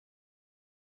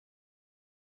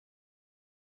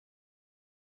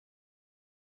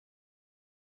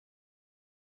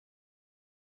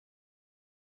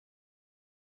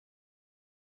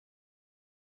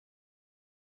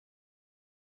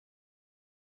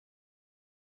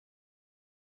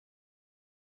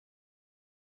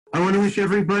I want to wish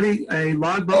everybody a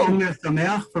Lag BaOmer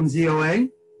Sameach from ZOA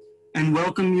and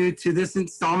welcome you to this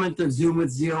installment of Zoom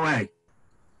with ZOA.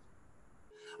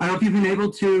 I hope you've been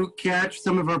able to catch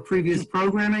some of our previous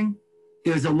programming.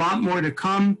 There's a lot more to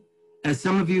come. As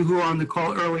some of you who were on the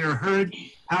call earlier heard,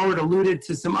 Howard alluded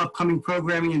to some upcoming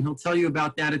programming and he'll tell you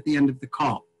about that at the end of the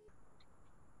call.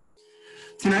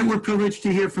 Tonight we're privileged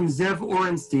to hear from Ze'ev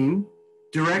Orenstein,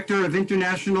 Director of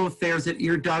International Affairs at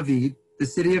Ir David, the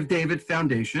City of David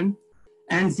Foundation,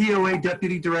 and ZOA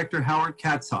Deputy Director Howard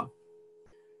Katzoff.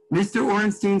 Mr.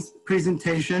 Orenstein's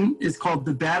presentation is called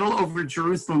The Battle Over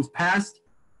Jerusalem's Past,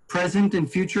 Present, and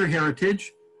Future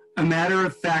Heritage, a Matter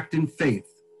of Fact and Faith.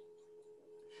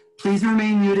 Please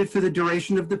remain muted for the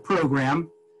duration of the program.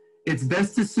 It's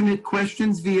best to submit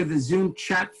questions via the Zoom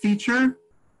chat feature.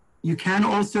 You can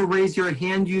also raise your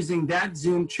hand using that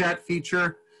Zoom chat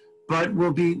feature, but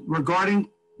will be regarding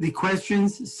the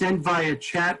questions sent via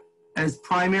chat as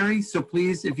primary. So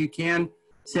please, if you can,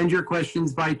 send your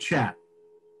questions by chat.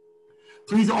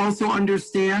 Please also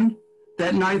understand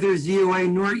that neither ZOA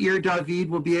nor Ir David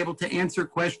will be able to answer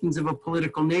questions of a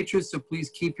political nature, so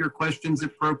please keep your questions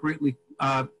appropriately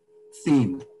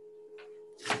themed.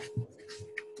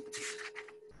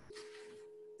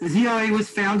 The ZOA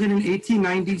was founded in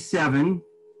 1897,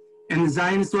 and the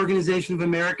Zionist Organization of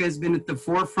America has been at the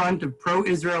forefront of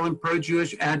pro-Israel and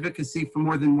pro-Jewish advocacy for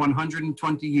more than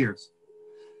 120 years.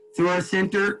 Through our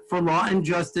Center for Law and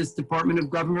Justice, Department of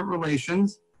Government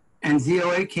Relations, and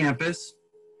ZOA campus,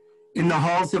 in the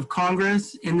halls of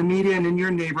Congress, in the media, and in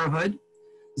your neighborhood,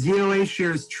 ZOA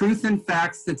shares truth and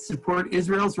facts that support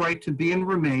Israel's right to be and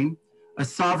remain a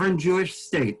sovereign Jewish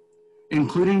state,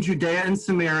 including Judea and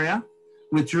Samaria,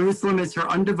 with Jerusalem as her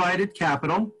undivided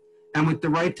capital, and with the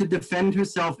right to defend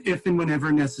herself if and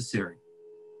whenever necessary.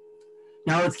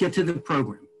 Now let's get to the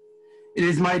program. It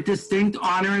is my distinct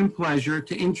honor and pleasure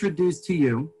to introduce to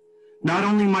you not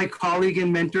only my colleague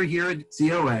and mentor here at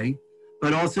ZOA,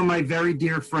 but also my very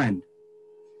dear friend.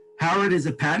 Howard is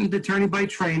a patent attorney by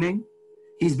training.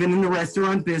 He's been in the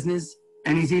restaurant business,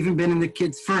 and he's even been in the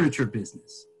kids' furniture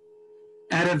business.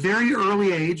 At a very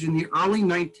early age, in the early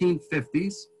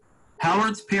 1950s,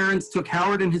 Howard's parents took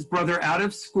Howard and his brother out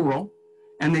of school,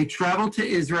 and they traveled to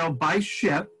Israel by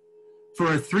ship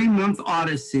for a 3-month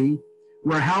odyssey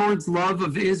where Howard's love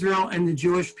of Israel and the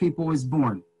Jewish people was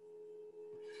born.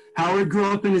 Howard grew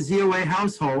up in a ZOA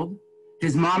household.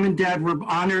 His mom and dad were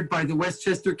honored by the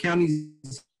Westchester County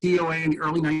ZOA in the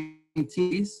early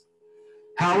 1990s.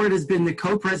 Howard has been the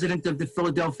co-president of the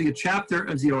Philadelphia chapter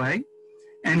of ZOA,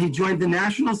 and he joined the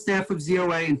national staff of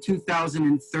ZOA in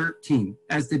 2013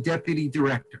 as the deputy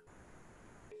director.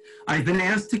 I've been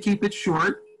asked to keep it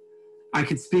short. I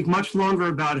could speak much longer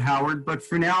about Howard, but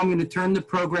for now I'm going to turn the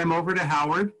program over to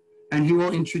Howard, and he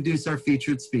will introduce our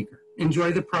featured speaker.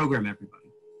 Enjoy the program, everybody.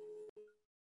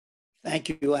 Thank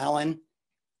you, Alan.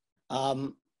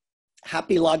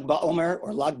 Happy Lag BaOmer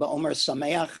or Lag BaOmer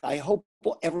Sameach. I hope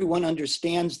everyone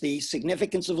understands the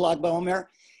significance of Lag BaOmer.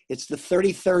 It's the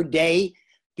 33rd day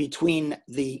between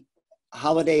the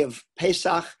holiday of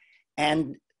Pesach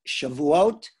and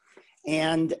Shavuot.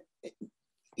 And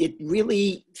it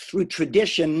really, through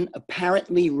tradition,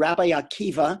 apparently Rabbi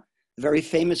Akiva, the very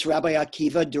famous Rabbi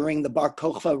Akiva during the Bar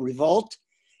Kokhba revolt,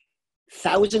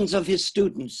 thousands of his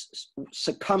students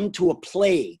succumbed to a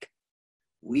plague.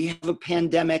 We have a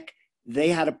pandemic, they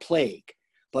had a plague.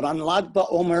 But on Lag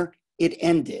BaOmer, it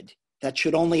ended. That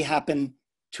should only happen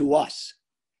to us.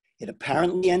 It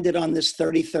apparently ended on this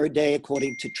 33rd day,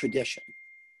 according to tradition.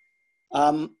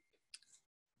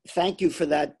 Thank you for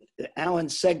that. Alan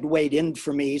segued in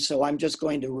for me, so I'm just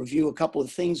going to review a couple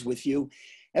of things with you.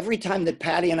 Every time that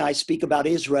Patty and I speak about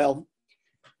Israel,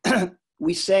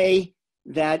 we say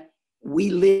that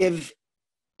we live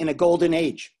in a golden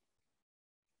age.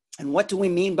 And what do we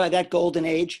mean by that golden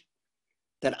age?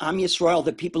 That Am Yisrael,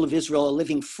 the people of Israel, are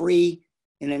living free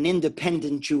in an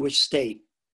independent Jewish state.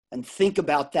 And think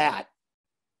about that,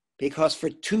 because for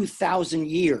 2,000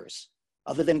 years,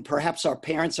 other than perhaps our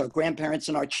parents, our grandparents,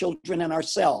 and our children and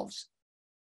ourselves,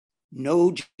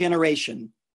 no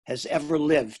generation has ever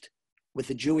lived with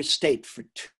a Jewish state for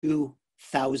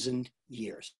 2,000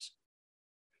 years.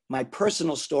 My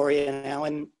personal story, and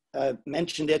Alan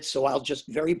mentioned it, so I'll just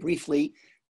very briefly,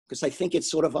 because I think it's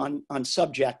sort of on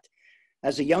subject.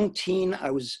 As a young teen,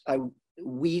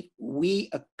 we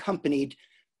accompanied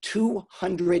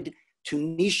 200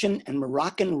 Tunisian and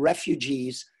Moroccan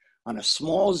refugees on a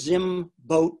small Zim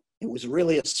boat. It was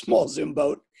really a small Zim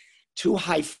boat to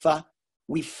Haifa.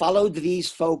 We followed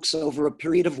these folks over a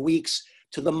period of weeks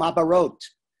to the Mabarot.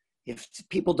 If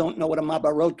people don't know what a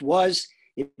Mabarot was,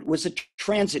 it was a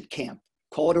transit camp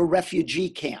call it a refugee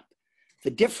camp.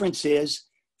 The difference is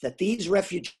that these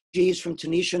refugees from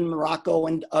Tunisia and Morocco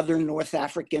and other North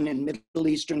African and Middle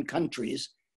Eastern countries,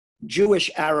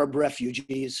 Jewish Arab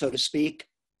refugees, so to speak,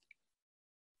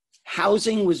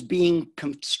 housing was being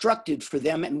constructed for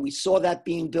them, and we saw that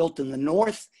being built in the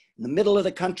north, in the middle of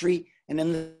the country, and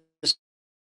in the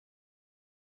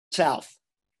south.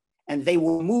 And they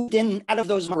were moved in out of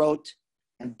those marot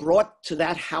and brought to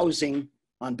that housing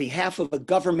on behalf of a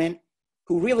government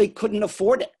who really couldn't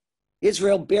afford it.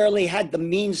 Israel barely had the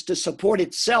means to support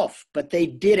itself, but they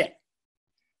did it.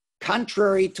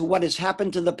 Contrary to what has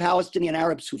happened to the Palestinian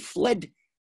Arabs who fled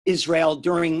Israel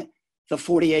during the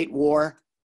 48 war,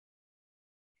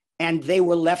 and they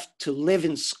were left to live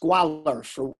in squalor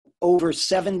for over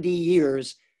 70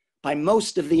 years by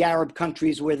most of the Arab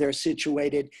countries where they're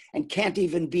situated and can't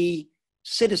even be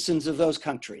citizens of those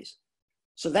countries.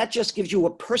 So that just gives you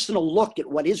a personal look at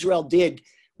what Israel did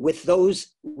with those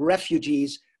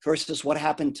refugees versus what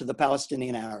happened to the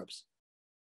Palestinian Arabs.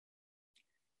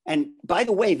 And by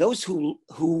the way, those who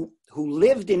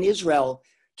lived in Israel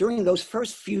during those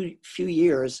first few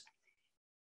years,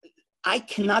 I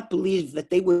cannot believe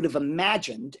that they would have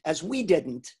imagined, as we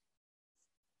didn't,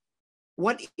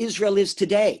 what Israel is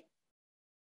today.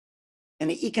 An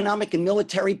economic and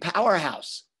military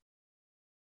powerhouse,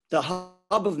 the hub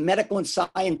of medical and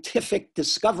scientific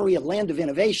discovery, a land of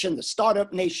innovation, the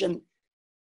startup nation.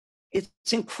 It's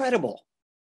incredible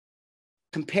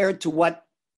compared to what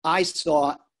I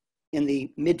saw in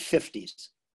the mid-50s.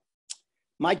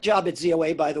 My job at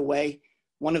ZOA, by the way,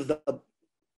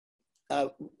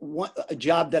 a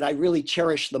job that I really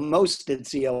cherish the most at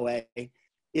ZOA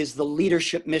is the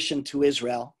leadership mission to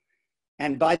Israel.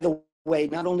 And by the way,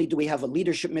 not only do we have a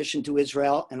leadership mission to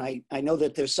Israel, and I know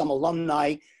that there's some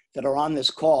alumni that are on this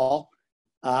call,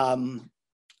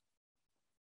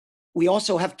 we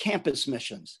also have campus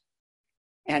missions.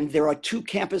 And there are 2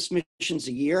 campus missions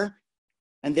a year,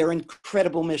 and they're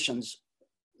incredible missions.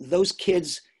 Those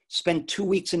kids spend 2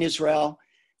 weeks in Israel.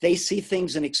 They see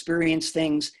things and experience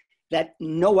things that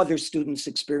no other students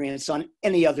experience on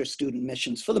any other student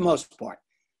missions, for the most part.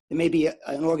 There may be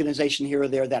an organization here or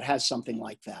there that has something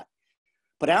like that.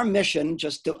 But our mission,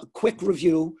 just a quick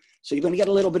review, so you're going to get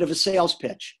a little bit of a sales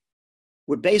pitch.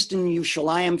 We're based in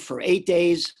Yerushalayim for 8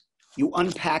 days. You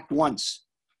unpack once.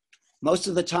 Most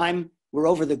of the time, we're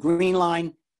over the Green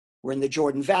Line. We're in the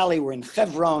Jordan Valley. We're in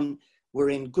Hebron. We're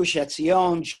in Gush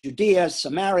Etzion, Judea,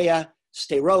 Samaria,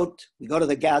 Sderot. We go to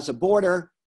the Gaza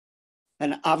border.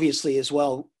 And obviously, as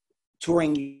well,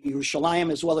 touring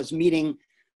Yerushalayim, as well as meeting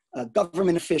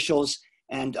government officials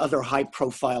and other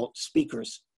high-profile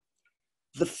speakers.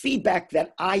 The feedback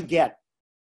that I get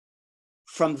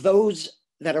from those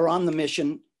that are on the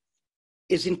mission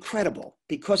is incredible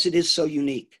because it is so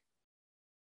unique.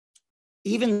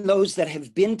 Even those that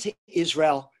have been to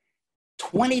Israel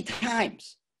 20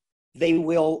 times, they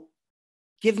will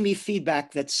give me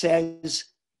feedback that says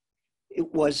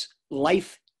it was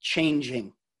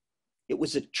life-changing. It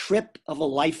was a trip of a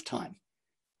lifetime.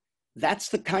 That's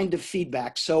the kind of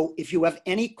feedback. So if you have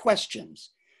any questions,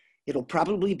 it'll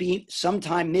probably be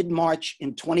sometime mid-March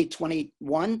in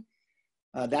 2021.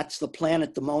 That's the plan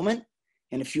at the moment.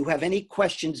 And if you have any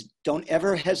questions, don't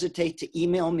ever hesitate to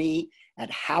email me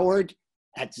at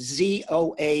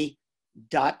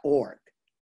howard@zoa.org.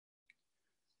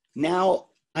 Now,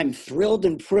 I'm thrilled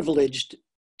and privileged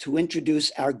to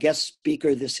introduce our guest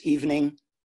speaker this evening,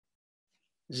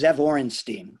 Ze'ev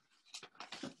Orenstein,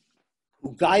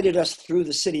 who guided us through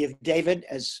the city of David,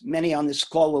 as many on this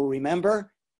call will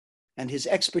remember, and his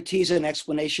expertise and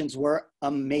explanations were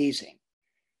amazing.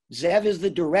 Ze'ev is the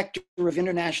Director of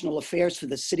International Affairs for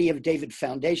the City of David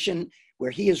Foundation,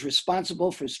 where he is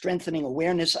responsible for strengthening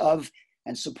awareness of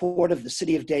and support of the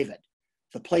City of David,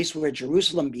 the place where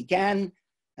Jerusalem began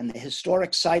and the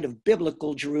historic site of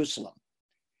biblical Jerusalem.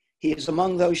 He is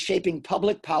among those shaping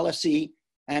public policy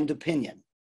and opinion.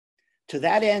 To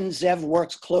that end, Ze'ev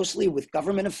works closely with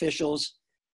government officials,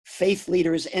 faith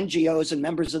leaders, NGOs, and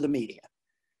members of the media.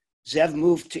 Ze'ev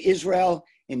moved to Israel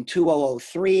in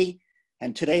 2003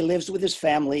 and today lives with his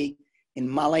family in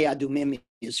Ma'ale Adumim,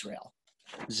 Israel.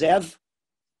 Ze'ev,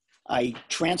 I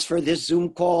transfer this Zoom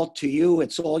call to you.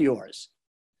 It's all yours.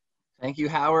 Thank you,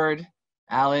 Howard,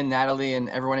 Alan, Natalie, and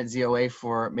everyone at ZOA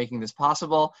for making this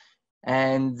possible.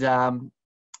 And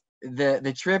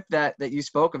the trip that you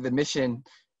spoke of, the mission,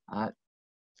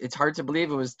 it's hard to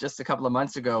believe it was just a couple of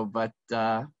months ago, but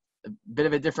a bit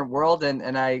of a different world.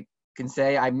 And I can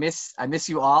say I miss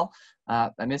you all.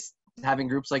 I miss having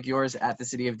groups like yours at the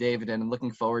City of David, and I'm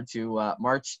looking forward to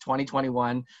March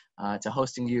 2021 to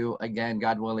hosting you again,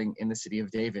 God willing, in the City of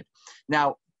David.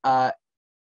 Now,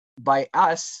 by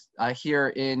us here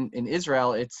in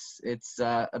Israel, it's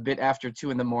a bit after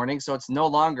 2 a.m, so it's no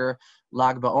longer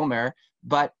Lag BaOmer.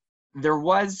 But there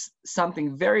was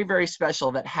something very, very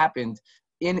special that happened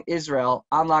in Israel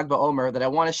on Lag BaOmer that I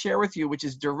want to share with you, which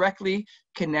is directly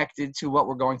connected to what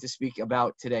we're going to speak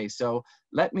about today. So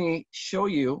let me show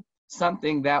you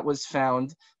something that was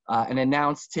found and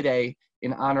announced today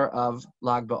in honor of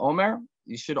Lag BaOmer.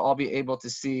 You should all be able to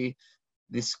see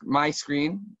this, my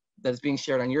screen, that is being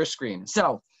shared on your screen.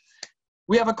 So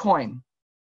we have a coin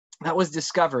that was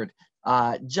discovered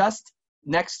just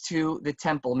next to the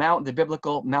Temple Mount, the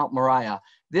biblical Mount Moriah.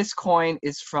 This coin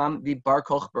is from the Bar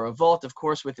Kokhba revolt, of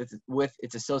course, with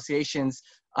its associations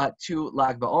to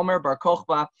Lag BaOmer. Bar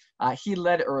Kokhba, he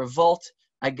led a revolt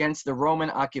against the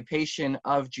Roman occupation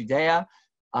of Judea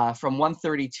from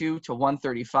 132 to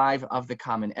 135 of the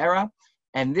Common Era.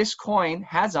 And this coin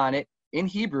has on it, in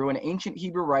Hebrew, an ancient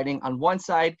Hebrew writing, on one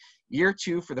side, year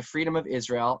 2 for the freedom of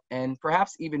Israel, and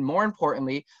perhaps even more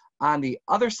importantly, on the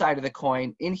other side of the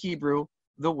coin, in Hebrew,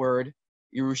 the word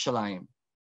Yerushalayim,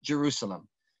 Jerusalem.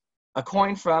 A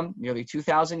coin from nearly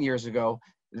 2,000 years ago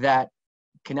that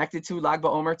connected to Lag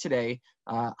BaOmer today,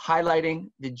 highlighting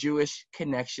the Jewish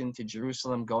connection to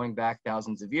Jerusalem going back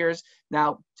thousands of years.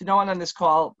 Now, to no one on this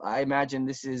call, I imagine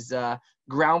this is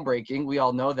groundbreaking. We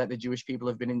all know that the Jewish people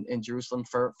have been in Jerusalem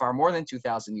for far more than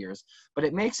 2,000 years, but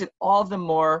it makes it all the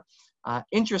more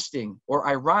interesting or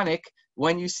ironic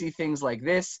when you see things like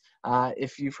this.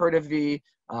 If you've heard of the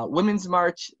Women's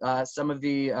March, some of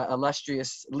the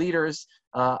illustrious leaders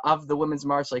of the Women's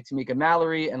March, like Tamika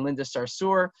Mallory and Linda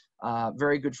Sarsour,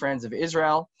 very good friends of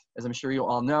Israel, as I'm sure you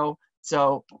all know.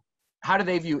 So how do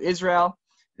they view Israel?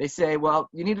 They say, well,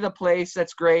 you needed a place,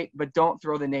 that's great, but don't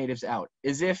throw the natives out.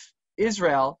 As if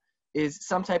Israel is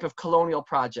some type of colonial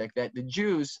project, that the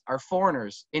Jews are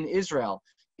foreigners in Israel,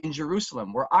 in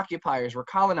Jerusalem. We're occupiers, we're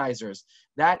colonizers.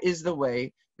 That is the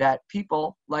way that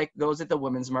people like those at the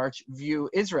Women's March view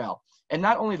Israel. And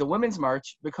not only the Women's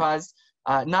March, because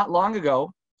not long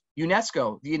ago,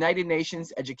 UNESCO, the United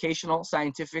Nations Educational,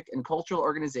 Scientific, and Cultural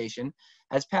Organization,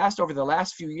 has passed over the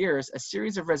last few years a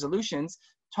series of resolutions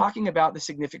talking about the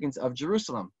significance of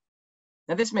Jerusalem.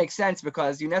 Now, this makes sense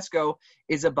because UNESCO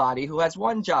is a body who has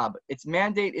one job. Its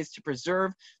mandate is to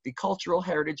preserve the cultural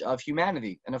heritage of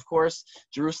humanity. And of course,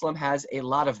 Jerusalem has a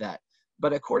lot of that.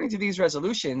 But according to these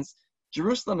resolutions,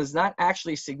 Jerusalem is not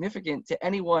actually significant to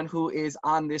anyone who is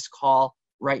on this call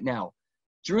right now.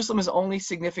 Jerusalem is only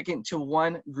significant to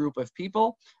one group of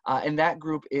people, and that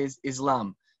group is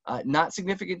Islam. Not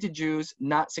significant to Jews,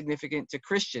 not significant to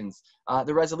Christians.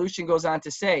 The resolution goes on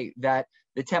to say that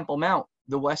the Temple Mount,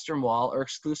 the Western Wall, are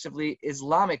exclusively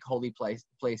Islamic holy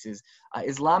places,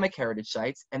 Islamic heritage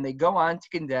sites, and they go on to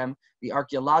condemn the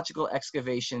archaeological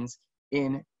excavations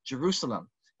in Jerusalem.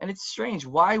 And it's strange,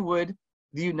 why would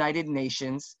the United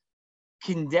Nations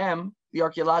condemn the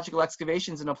archaeological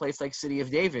excavations in a place like City of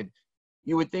David?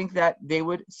 You would think that they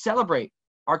would celebrate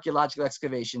archaeological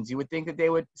excavations. You would think that they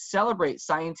would celebrate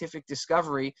scientific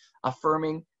discovery,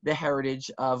 affirming the heritage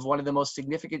of one of the most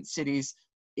significant cities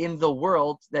in the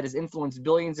world that has influenced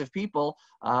billions of people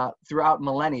throughout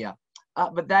millennia.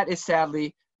 But that is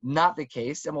sadly not the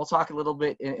case. And we'll talk a little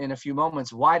bit in a few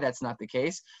moments why that's not the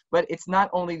case. But it's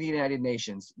not only the United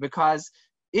Nations, because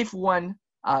if one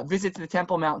visits the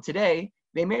Temple Mount today,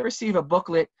 they may receive a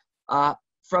booklet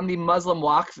from the Muslim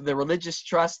Waqf, the religious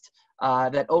trust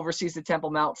that oversees the Temple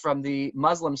Mount from the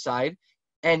Muslim side.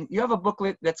 And you have a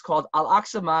booklet that's called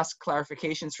Al-Aqsa Mosque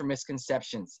Clarifications for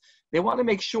Misconceptions. They want to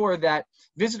make sure that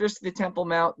visitors to the Temple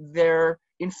Mount, they're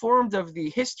informed of the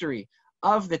history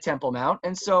of the Temple Mount.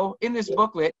 And so in this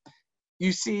booklet,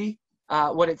 you see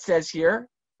what it says here.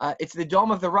 It's the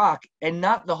Dome of the Rock and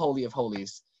not the Holy of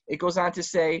Holies. It goes on to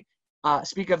say,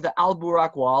 speak of the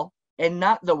Al-Burak Wall and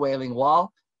not the Wailing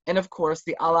Wall. And of course,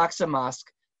 the Al-Aqsa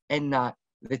Mosque and not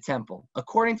the temple.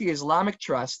 According to the Islamic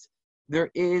Trust, there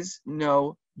is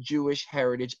no Jewish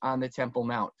heritage on the Temple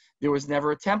Mount. There was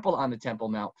never a temple on the Temple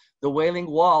Mount. The Wailing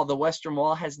Wall, the Western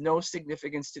Wall, has no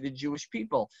significance to the Jewish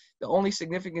people. The only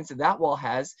significance that that wall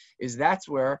has is that's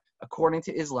where, according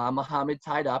to Islam, Muhammad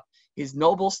tied up his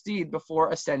noble steed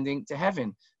before ascending to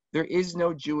heaven. There is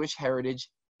no Jewish heritage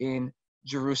in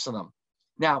Jerusalem.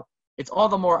 Now, it's all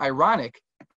the more ironic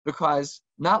because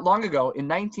not long ago, in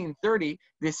 1930,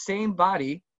 this same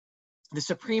body, the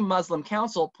Supreme Muslim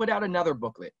Council, put out another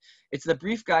booklet. It's the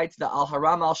Brief Guide to the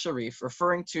Al-Haram al-Sharif,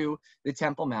 referring to the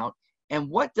Temple Mount. And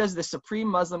what does the Supreme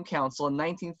Muslim Council in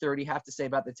 1930 have to say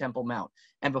about the Temple Mount?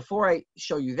 And before I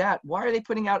show you that, why are they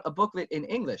putting out a booklet in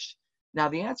English? Now,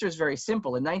 the answer is very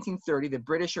simple. In 1930, the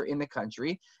British are in the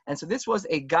country, and so this was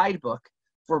a guidebook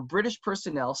for British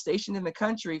personnel stationed in the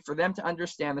country for them to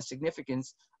understand the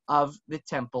significance of the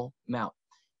Temple Mount.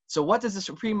 So what does the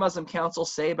Supreme Muslim Council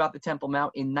say about the Temple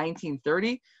Mount in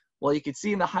 1930? Well, you can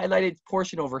see in the highlighted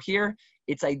portion over here,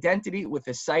 its identity with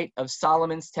the site of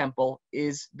Solomon's temple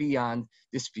is beyond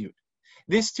dispute.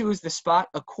 This too is the spot,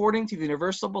 according to the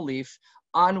universal belief,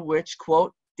 on which,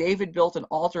 quote, David built an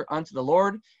altar unto the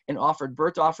Lord and offered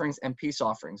burnt offerings and peace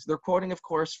offerings. They're quoting, of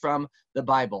course, from the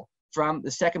Bible, from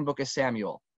the second book of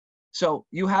Samuel. So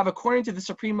you have, according to the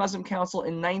Supreme Muslim Council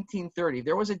in 1930,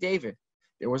 there was a David,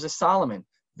 there was a Solomon,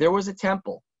 there was a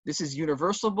temple. This is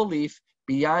universal belief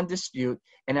beyond dispute.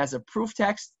 And as a proof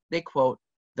text, they quote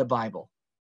the Bible.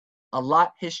 A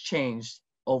lot has changed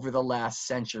over the last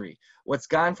century. What's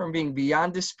gone from being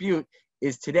beyond dispute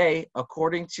is today,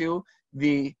 according to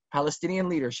the Palestinian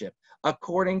leadership,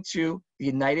 according to the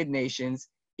United Nations,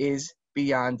 is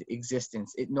beyond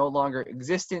existence. It no longer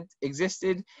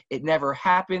existed. It never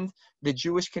happened. The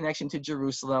Jewish connection to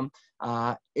Jerusalem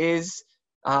is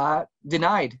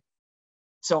denied.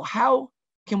 So how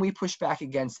can we push back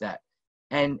against that?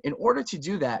 And in order to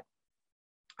do that,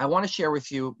 I want to share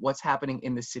with you what's happening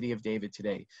in the city of David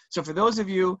today. So for those of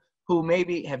you who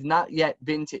maybe have not yet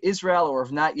been to Israel or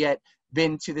have not yet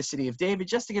been to the city of David,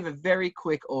 just to give a very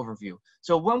quick overview.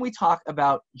 So when we talk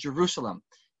about Jerusalem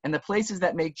and the places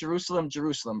that make Jerusalem,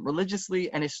 Jerusalem,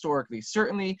 religiously and historically,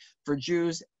 certainly for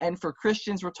Jews and for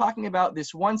Christians, we're talking about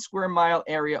this 1 square mile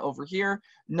area over here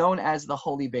known as the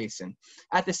Holy Basin.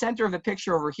 At the center of the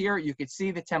picture over here, you could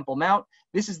see the Temple Mount.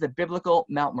 This is the biblical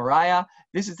Mount Moriah.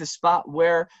 This is the spot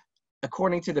where,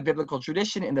 according to the biblical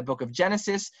tradition in the book of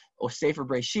Genesis, or Sefer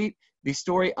Breshit, the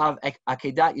story of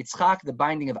Akedat Yitzchak, the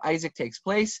binding of Isaac, takes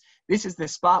place. This is the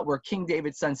spot where King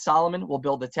David's son Solomon will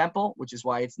build the temple, which is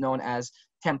why it's known as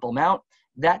Temple Mount.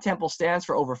 That temple stands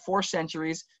for over 4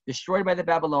 centuries, destroyed by the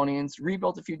Babylonians,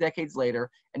 rebuilt a few decades later,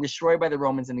 and destroyed by the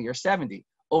Romans in the year 70.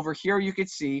 Over here, you could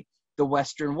see the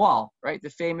Western Wall, right? The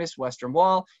famous Western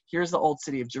Wall. Here's the old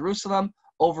city of Jerusalem.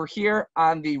 Over here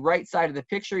on the right side of the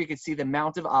picture, you can see the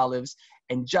Mount of Olives.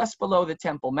 And just below the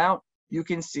Temple Mount, you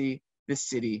can see the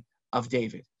city of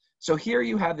David. So here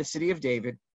you have the city of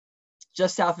David,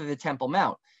 just south of the Temple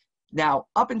Mount. Now,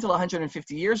 up until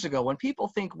 150 years ago, when people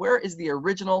think, where is the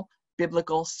original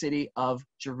biblical city of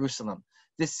Jerusalem?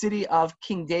 The city of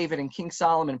King David and King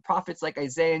Solomon, prophets like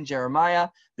Isaiah and Jeremiah,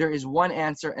 there is one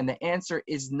answer, and the answer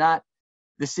is not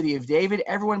the city of David.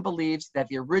 Everyone believes that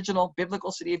the original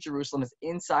biblical city of Jerusalem is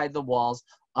inside the walls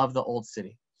of the old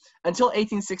city. Until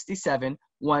 1867,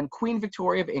 when Queen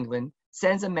Victoria of England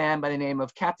sends a man by the name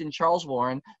of Captain Charles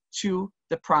Warren to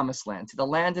the Promised Land, to the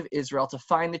land of Israel, to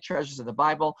find the treasures of the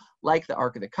Bible, like the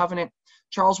Ark of the Covenant.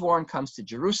 Charles Warren comes to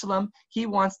Jerusalem. He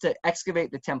wants to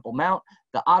excavate the Temple Mount.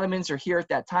 The Ottomans are here at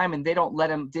that time, and they don't let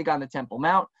him dig on the Temple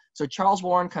Mount. So Charles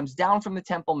Warren comes down from the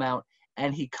Temple Mount,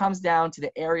 and he comes down to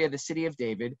the area of the city of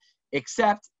David,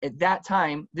 except at that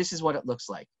time, this is what it looks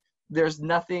like. There's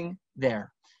nothing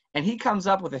there. And he comes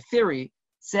up with a theory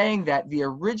saying that the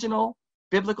original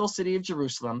biblical city of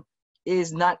Jerusalem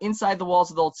is not inside the walls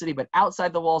of the old city, but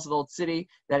outside the walls of the old city,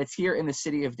 that it's here in the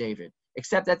city of David.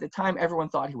 Except at the time, everyone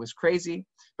thought he was crazy.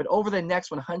 But over the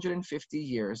next 150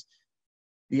 years,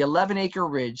 the 11-acre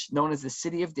ridge, known as the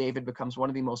city of David, becomes one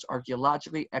of the most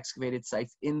archaeologically excavated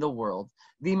sites in the world,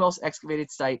 the most excavated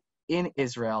site in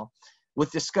Israel,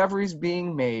 with discoveries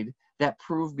being made that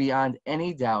prove beyond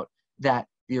any doubt that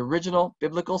the original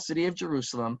biblical city of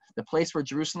Jerusalem, the place where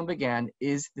Jerusalem began,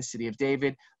 is the city of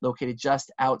David, located just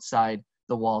outside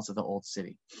the walls of the old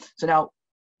city. So now,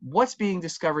 what's being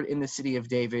discovered in the city of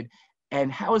David,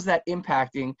 and how is that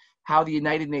impacting how the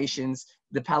United Nations,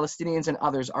 the Palestinians, and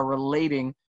others are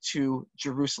relating to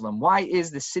Jerusalem? Why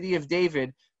is the city of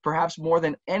David, perhaps more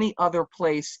than any other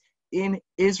place in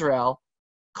Israel,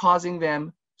 causing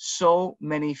them so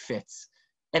many fits?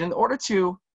 And in order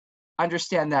to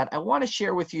understand that, I want to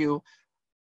share with you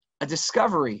a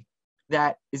discovery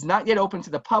that is not yet open to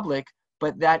the public,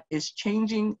 but that is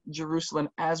changing Jerusalem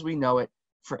as we know it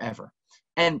forever.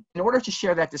 And in order to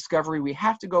share that discovery, we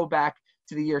have to go back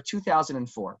to the year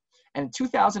 2004. And in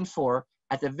 2004,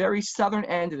 at the very southern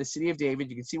end of the city of David,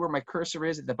 you can see where my cursor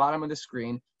is at the bottom of the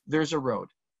screen, there's a road.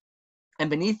 And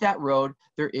beneath that road,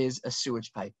 there is a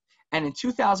sewage pipe. And in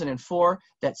 2004,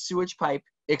 that sewage pipe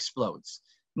explodes.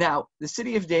 Now, the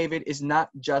city of David is not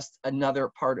just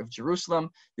another part of Jerusalem.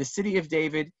 The city of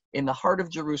David, in the heart of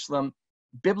Jerusalem,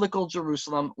 biblical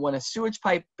Jerusalem, when a sewage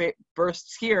pipe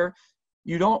bursts here,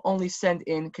 you don't only send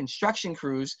in construction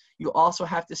crews, you also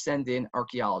have to send in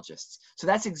archaeologists. So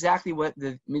that's exactly what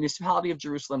the municipality of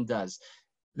Jerusalem does.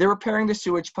 They're repairing the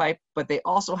sewage pipe, but they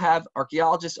also have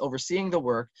archaeologists overseeing the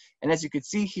work. And as you can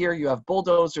see here, you have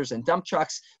bulldozers and dump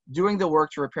trucks doing the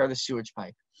work to repair the sewage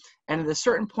pipe. And at a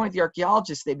certain point, the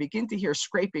archaeologists, they begin to hear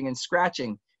scraping and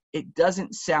scratching. It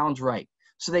doesn't sound right.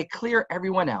 So they clear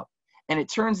everyone out. And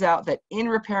it turns out that in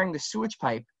repairing the sewage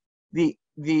pipe,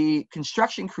 the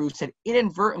construction crews had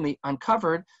inadvertently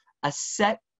uncovered a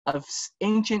set of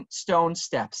ancient stone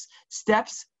steps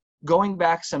going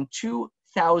back some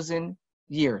 2,000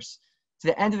 years to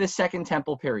the end of the Second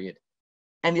Temple period.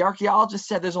 And the archaeologists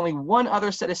said there's only one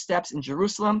other set of steps in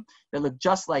Jerusalem that look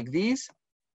just like these,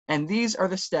 and these are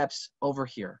the steps over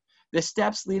here. The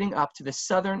steps leading up to the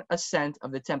southern ascent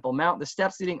of the Temple Mount, the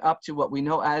steps leading up to what we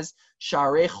know as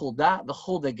Sharei Hulda, the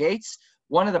Hulda gates,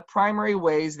 one of the primary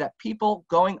ways that people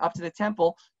going up to the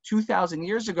temple 2,000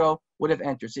 years ago would have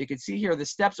entered. So you can see here the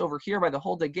steps over here by the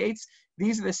Hulda gates.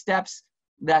 These are the steps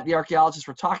that the archaeologists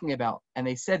were talking about. And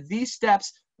they said these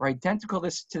steps are identical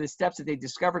to the steps that they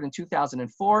discovered in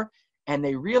 2004. And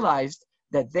they realized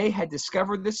that they had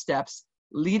discovered the steps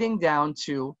leading down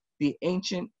to the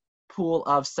ancient pool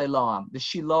of Siloam, the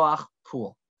Shiloach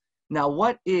pool. Now,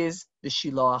 what is the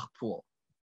Shiloach pool?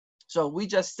 So we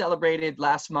just celebrated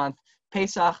last month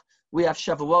Pesach. We have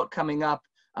Shavuot coming up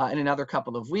in another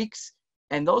couple of weeks.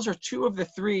 And those are two of the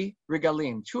three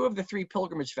regalim, two of the three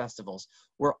pilgrimage festivals,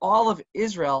 where all of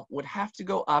Israel would have to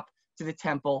go up to the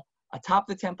temple, atop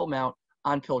the Temple Mount,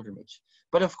 on pilgrimage.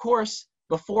 But of course,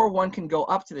 before one can go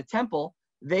up to the temple,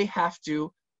 they have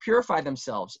to purify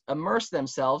themselves, immerse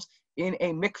themselves in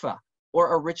a mikvah,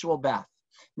 or a ritual bath.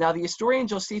 Now, the historian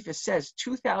Josephus says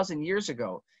 2,000 years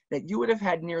ago that you would have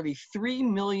had nearly 3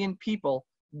 million people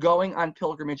going on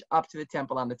pilgrimage up to the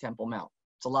temple on the Temple Mount.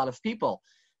 It's a lot of people.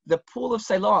 The pool of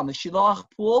Siloam, the Shiloach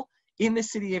pool in the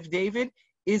city of David,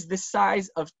 is the size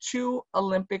of 2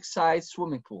 Olympic-sized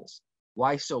swimming pools.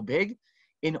 Why so big?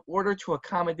 In order to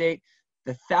accommodate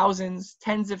the thousands,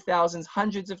 tens of thousands,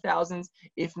 hundreds of thousands,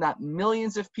 if not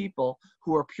millions of people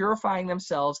who are purifying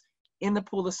themselves in the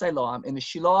pool of Siloam, in the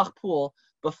Shiloach pool,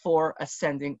 before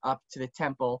ascending up to the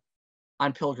temple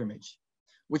on pilgrimage.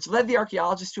 Which led the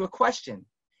archaeologists to a question.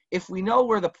 If we know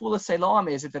where the pool of Siloam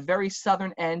is at the very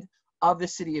southern end of the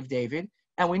city of David,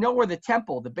 and we know where the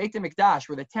temple, the Beit HaMikdash,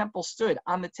 where the temple stood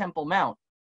on the Temple Mount,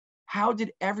 how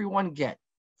did everyone get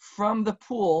from the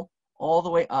pool all the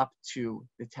way up to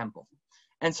the temple?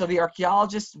 And so the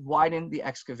archaeologists widened the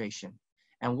excavation.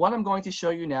 And what I'm going to show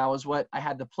you now is what I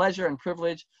had the pleasure and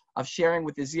privilege of sharing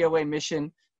with the ZOA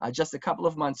mission just a couple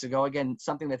of months ago. Again,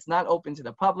 something that's not open to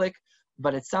the public,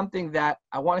 but it's something that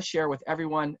I want to share with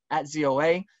everyone at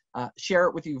ZOA. Share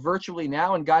it with you virtually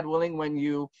now, and God willing, when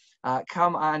you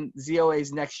come on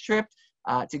ZOA's next trip,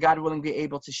 to God willing be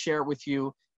able to share it with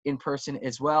you in person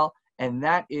as well. And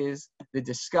that is the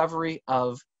discovery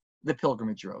of the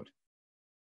pilgrimage road.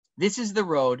 This is the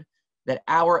road that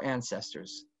our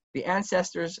ancestors, the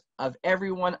ancestors of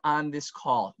everyone on this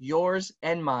call, yours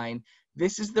and mine,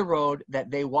 this is the road that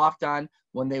they walked on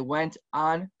when they went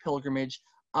on pilgrimage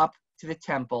up to the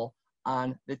temple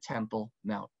on the Temple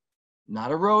Mount.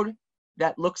 Not a road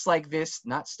that looks like this,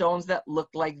 not stones that look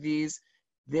like these.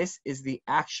 This is the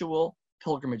actual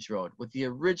pilgrimage road with the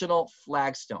original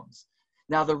flagstones.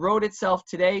 Now, the road itself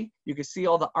today, you can see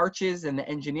all the arches and the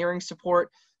engineering support.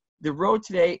 The road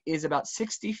today is about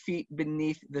 60 feet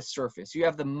beneath the surface. You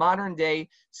have the modern day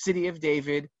city of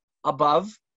David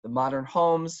above, the modern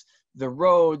homes, the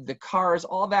road, the cars,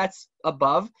 all that's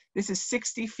above. This is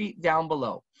 60 feet down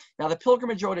below. Now, the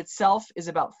pilgrimage road itself is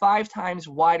about 5 times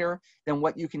wider than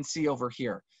what you can see over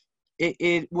here.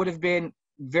 It would have been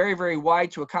very, very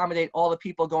wide to accommodate all the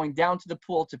people going down to the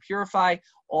pool to purify,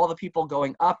 all the people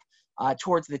going up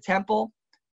towards the temple.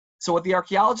 So what the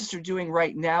archaeologists are doing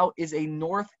right now is a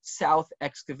north-south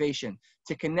excavation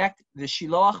to connect the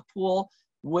Shiloach pool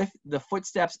with the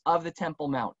footsteps of the Temple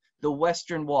Mount, the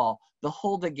western wall, the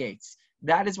Hulda gates.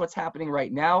 That is what's happening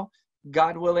right now.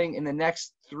 God willing, in the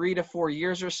next 3 to 4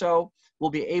 years or so,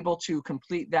 we'll be able to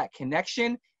complete that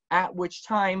connection, at which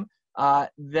time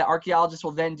the archaeologists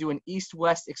will then do an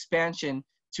east-west expansion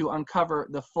to uncover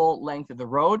the full length of the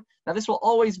road. Now, this will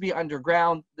always be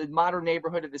underground. The modern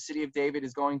neighborhood of the city of David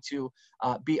is going to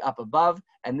be up above,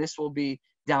 and this will be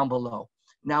down below.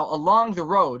 Now, along the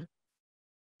road,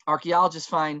 archaeologists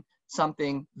find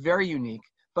something very unique.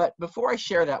 But before I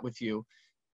share that with you,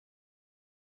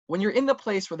 when you're in the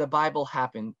place where the Bible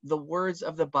happened, the words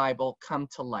of the Bible come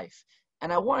to life.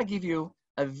 And I want to give you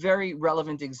a very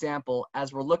relevant example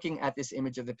as we're looking at this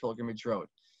image of the pilgrimage road.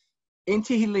 In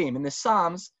Tehillim, in the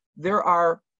Psalms, there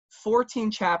are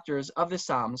 14 chapters of the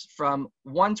Psalms from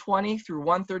 120 through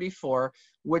 134,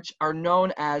 which are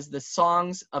known as the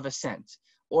Songs of Ascent.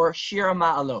 or Shir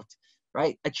Ma'alot,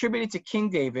 right? Attributed to King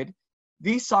David,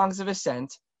 these songs of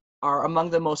ascent are among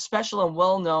the most special and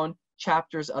well-known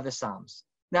chapters of the Psalms.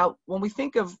 Now, when we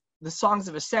think of the songs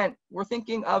of ascent, we're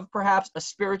thinking of perhaps a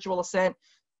spiritual ascent.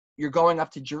 You're going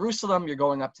up to Jerusalem, you're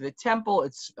going up to the temple.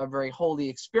 It's a very holy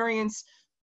experience,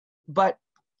 but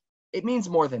it means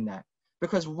more than that.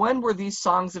 Because when were these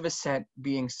songs of ascent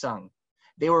being sung?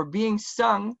 They were being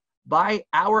sung by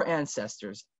our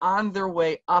ancestors on their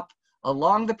way up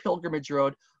along the pilgrimage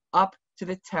road up to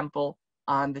the temple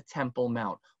on the Temple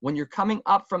Mount. When you're coming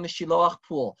up from the Shiloach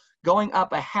pool, going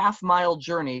up a half-mile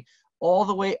journey all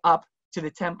the way up to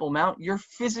the Temple Mount, you're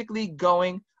physically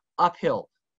going uphill.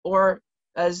 Or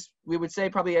as we would say,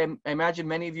 probably I imagine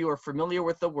many of you are familiar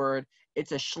with the word,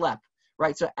 it's a schlep,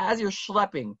 right? So as you're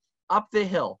schlepping up the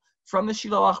hill from the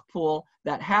Shiloach pool,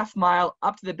 that half mile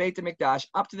up to the Beit HaMikdash,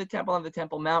 up to the temple on the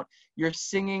Temple Mount, you're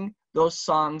singing those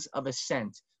songs of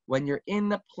ascent. When you're in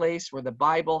the place where the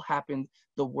Bible happened,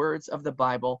 the words of the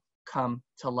Bible come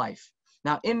to life.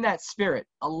 Now, in that spirit,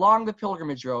 along the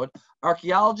pilgrimage road,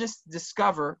 archaeologists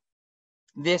discover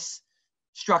this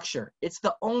structure. It's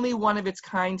the only one of its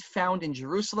kind found in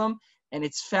Jerusalem, and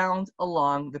it's found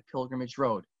along the pilgrimage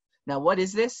road. Now, what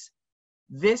is this?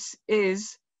 This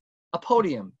is a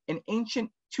podium, an ancient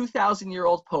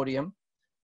 2,000-year-old podium.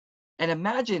 And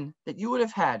imagine that you would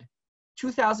have had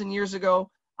 2,000 years ago,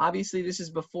 obviously this is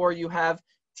before you have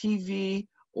TV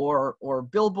or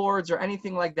billboards or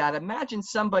anything like that. Imagine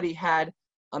somebody had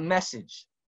a message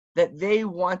that they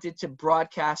wanted to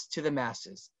broadcast to the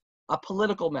masses, a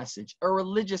political message, a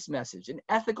religious message, an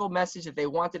ethical message that they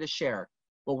wanted to share.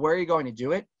 Well, where are you going to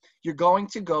do it? You're going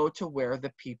to go to where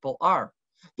the people are.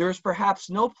 There is perhaps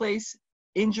no place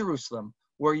in Jerusalem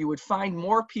where you would find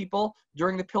more people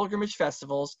during the pilgrimage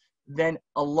festivals than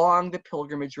along the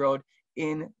pilgrimage road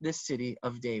in the city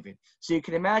of David. So you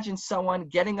can imagine someone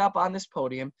getting up on this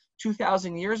podium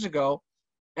 2,000 years ago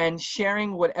and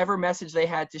sharing whatever message they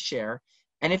had to share.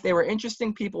 And if they were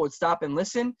interesting, people would stop and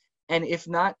listen. And if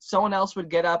not, someone else would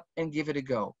get up and give it a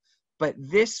go. But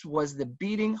this was the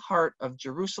beating heart of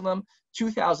Jerusalem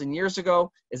 2,000 years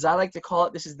ago. As I like to call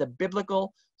it, this is the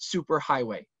biblical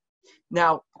superhighway.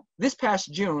 Now, this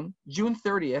past June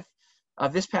 30th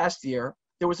of this past year,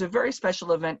 there was a very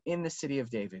special event in the city of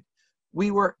David.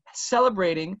 We were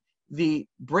celebrating the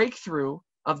breakthrough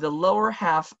of the lower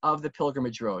half of the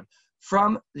pilgrimage road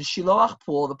from the Shiloach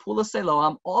pool, the pool of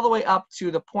Siloam, all the way up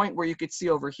to the point where you could see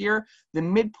over here, the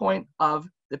midpoint of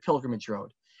the pilgrimage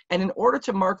road. And in order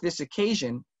to mark this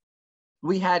occasion,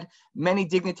 we had many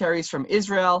dignitaries from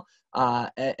Israel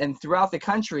and throughout the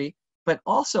country, but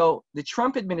also the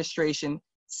Trump administration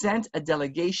sent a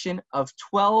delegation of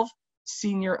 12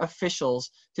 senior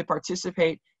officials to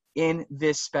participate in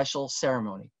this special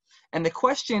ceremony. And the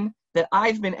question that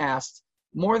I've been asked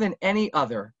more than any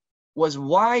other was,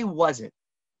 why was it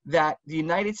that the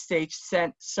United States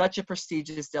sent such a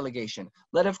prestigious delegation,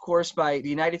 led of course by the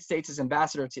United States'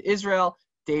 ambassador to Israel,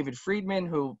 David Friedman,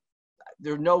 who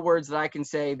there are no words that I can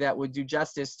say that would do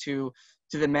justice to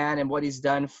the man and what he's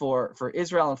done for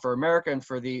Israel and for America and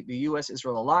for the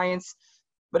U.S.-Israel alliance.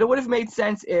 But it would have made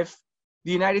sense if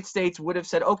the United States would have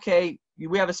said, okay,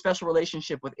 we have a special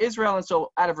relationship with Israel, and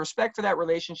so out of respect for that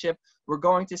relationship, we're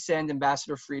going to send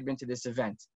Ambassador Friedman to this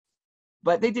event.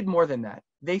 But they did more than that.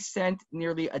 They sent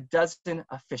nearly a dozen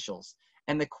officials.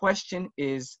 And the question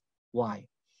is, why?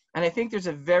 And I think there's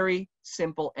a very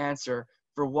simple answer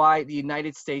for why the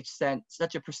United States sent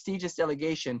such a prestigious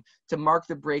delegation to mark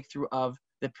the breakthrough of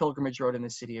the pilgrimage road in the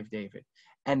city of David.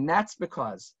 And that's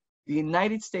because the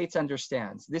United States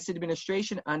understands, this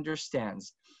administration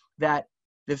understands, that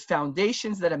the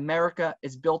foundations that America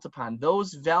is built upon,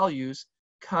 those values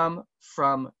come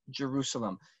from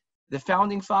Jerusalem. The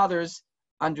founding fathers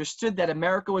understood that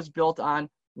America was built on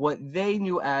what they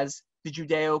knew as the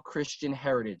Judeo-Christian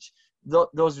heritage.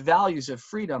 Those values of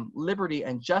freedom, liberty,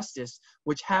 and justice,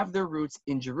 which have their roots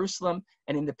in Jerusalem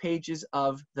and in the pages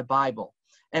of the Bible.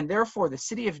 And therefore, the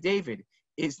city of David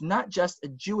is not just a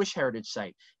Jewish heritage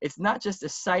site. It's not just a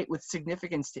site with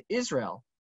significance to Israel,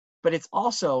 but it's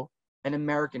also an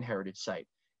American heritage site.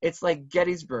 It's like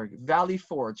Gettysburg, Valley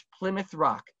Forge, Plymouth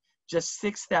Rock, just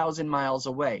 6,000 miles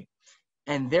away.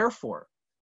 And therefore,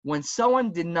 when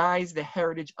someone denies the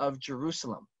heritage of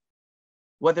Jerusalem,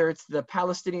 whether it's the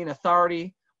Palestinian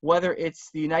Authority, whether it's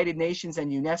the United Nations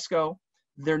and UNESCO,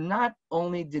 they're not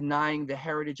only denying the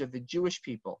heritage of the Jewish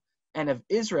people and of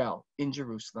Israel in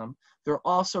Jerusalem, they're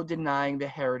also denying the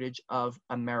heritage of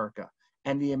America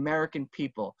and the American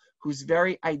people, whose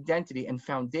very identity and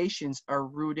foundations are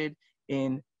rooted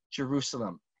in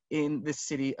Jerusalem, in the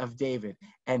city of David.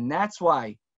 And that's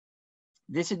why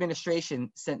this administration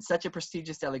sent such a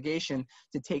prestigious delegation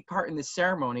to take part in this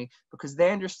ceremony because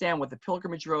they understand what the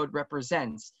Pilgrimage Road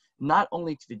represents, not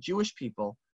only to the Jewish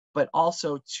people, but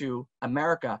also to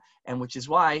America. And which is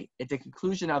why at the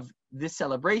conclusion of this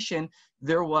celebration,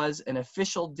 there was an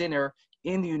official dinner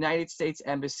in the United States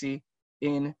Embassy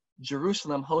in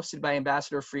Jerusalem, hosted by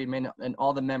Ambassador Friedman and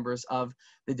all the members of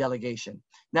the delegation.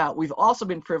 Now, we've also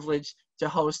been privileged to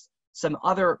host some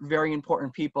other very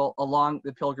important people along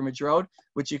the Pilgrimage Road,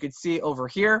 which you could see over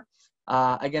here.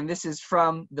 Again, this is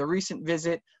from the recent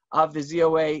visit of the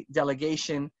ZOA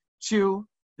delegation to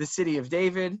the city of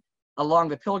David along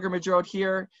the Pilgrimage Road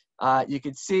here. You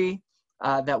could see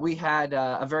that we had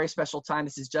a very special time.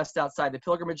 This is just outside the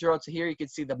Pilgrimage Road. So here you can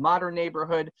see the modern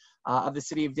neighborhood of the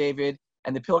city of David,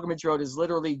 and the Pilgrimage Road is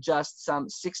literally just some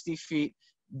 60 feet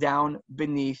down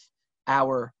beneath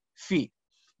our feet.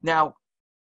 Now,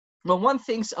 when one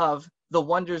thinks of the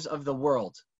wonders of the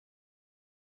world,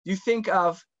 you think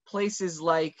of places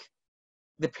like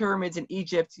the pyramids in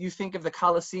Egypt, you think of the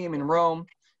Colosseum in Rome,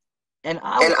 and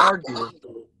I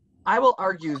will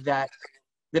argue that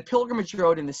the Pilgrimage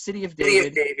Road in the city of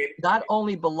David not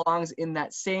only belongs in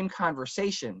that same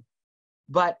conversation,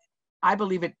 but I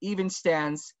believe it even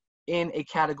stands in a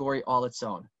category all its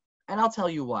own. And I'll tell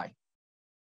you why.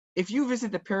 If you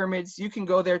visit the pyramids, you can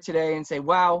go there today and say,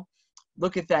 wow,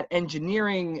 look at that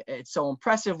engineering. It's so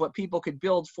impressive what people could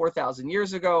build 4,000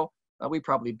 years ago. We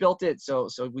probably built it, so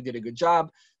we did a good job.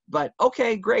 But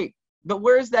okay, great. But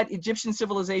where is that Egyptian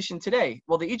civilization today?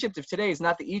 Well, the Egypt of today is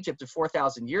not the Egypt of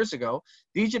 4,000 years ago.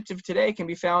 The Egypt of today can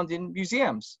be found in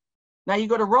museums. Now you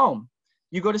go to Rome,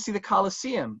 you go to see the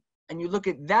Colosseum, and you look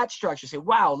at that structure, say,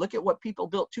 wow, look at what people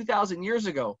built 2,000 years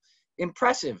ago.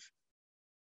 Impressive.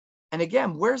 And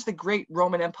again, where's the great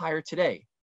Roman Empire today?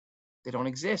 They don't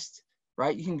exist,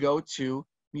 right? You can go to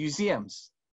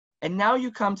museums. And now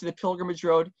you come to the Pilgrimage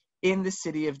Road in the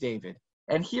city of David.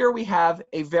 And here we have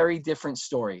a very different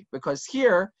story, because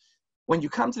here, when you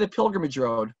come to the Pilgrimage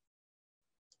Road,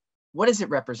 what does it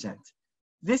represent?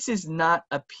 This is not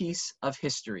a piece of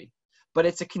history, but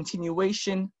it's a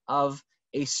continuation of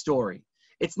a story.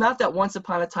 It's not that once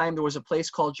upon a time there was a place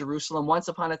called Jerusalem. Once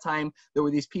upon a time there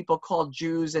were these people called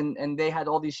Jews, and they had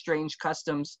all these strange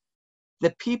customs.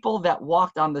 The people that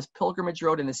walked on this Pilgrimage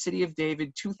Road in the city of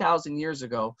David 2,000 years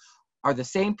ago are the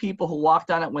same people who walked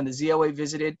on it when the ZOA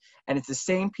visited, and it's the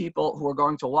same people who are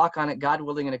going to walk on it, God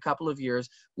willing, in a couple of years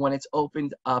when it's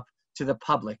opened up to the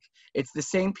public. It's the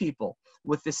same people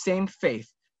with the same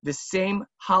faith, the same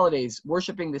holidays,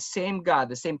 worshiping the same God,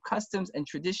 the same customs and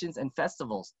traditions and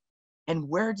festivals. And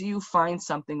where do you find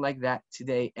something like that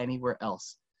today anywhere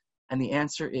else? And the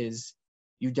answer is,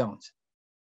 you don't.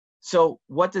 So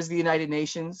what does the United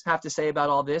Nations have to say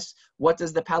about all this? What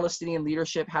does the Palestinian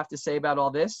leadership have to say about all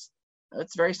this?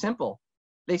 It's very simple.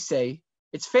 They say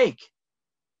it's fake.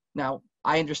 Now,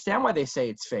 I understand why they say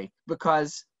it's fake,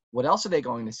 because what else are they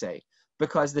going to say?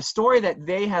 Because the story that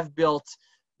they have built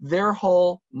their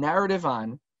whole narrative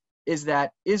on is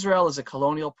that Israel is a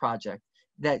colonial project,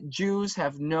 that Jews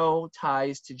have no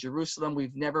ties to Jerusalem.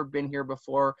 We've never been here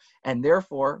before, and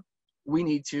therefore we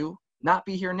need to not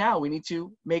be here now. We need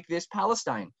to make this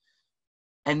Palestine.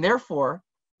 And therefore,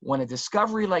 when a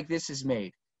discovery like this is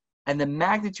made, and the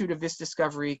magnitude of this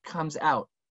discovery comes out,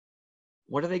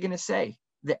 what are they going to say?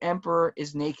 The emperor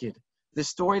is naked. The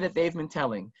story that they've been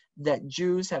telling, that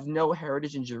Jews have no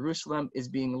heritage in Jerusalem, is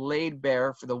being laid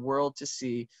bare for the world to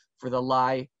see for the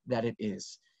lie that it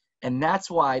is. And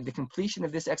that's why the completion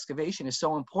of this excavation is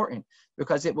so important,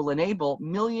 because it will enable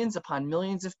millions upon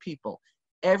millions of people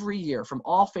every year from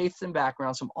all faiths and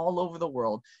backgrounds from all over the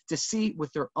world to see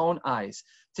with their own eyes,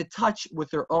 to touch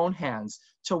with their own hands,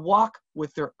 to walk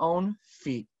with their own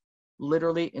feet,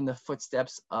 literally in the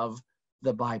footsteps of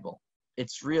the Bible.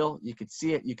 It's real. You could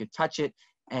see it. You could touch it.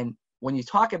 And when you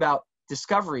talk about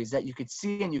discoveries that you could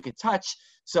see and you could touch,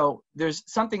 so there's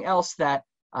something else that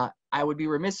I would be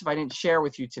remiss if I didn't share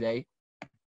with you today.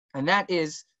 And that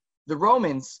is, the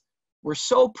Romans were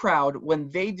so proud when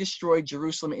they destroyed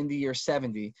Jerusalem in the year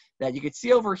 70 that you could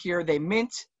see over here, they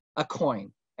mint a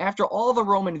coin. After all the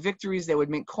Roman victories, they would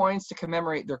mint coins to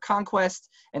commemorate their conquest.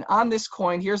 And on this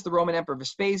coin, here's the Roman Emperor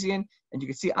Vespasian. And you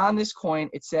can see on this coin,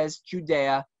 it says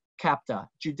Judea Capta.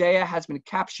 Judea has been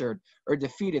captured or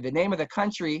defeated. The name of the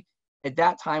country at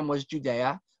that time was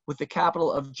Judea, with the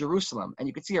capital of Jerusalem. And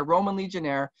you can see a Roman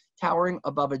legionnaire towering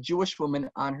above a Jewish woman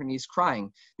on her knees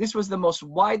crying. This was the most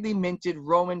widely minted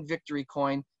Roman victory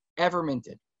coin ever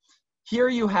minted. Here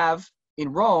you have,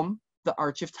 in Rome, the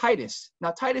Arch of Titus.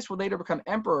 Now, Titus would later become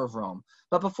Emperor of Rome,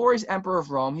 but before he's Emperor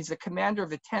of Rome, he's the commander of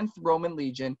the 10th Roman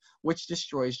Legion, which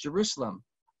destroys Jerusalem.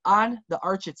 on the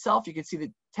arch itself, you can see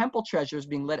the temple treasures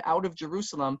being led out of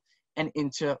Jerusalem and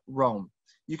into Rome.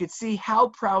 You could see how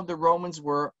proud the Romans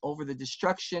were over the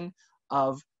destruction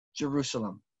of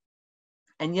Jerusalem.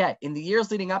 And yet, in the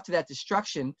years leading up to that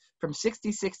destruction, from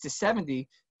 66 to 70,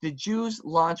 the Jews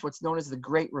launched what's known as the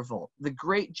Great Revolt, the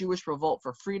Great Jewish Revolt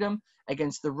for freedom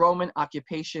against the Roman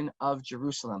occupation of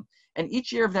Jerusalem. And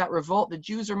each year of that revolt, the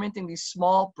Jews are minting these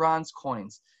small bronze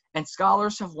coins. And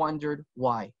scholars have wondered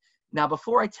why. Now,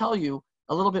 before I tell you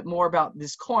a little bit more about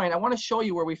this coin, I want to show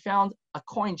you where we found a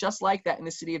coin just like that in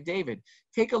the city of David.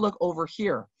 Take a look over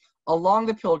here. Along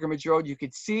the pilgrimage road, you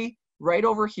could see right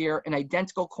over here an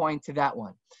identical coin to that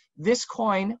one. This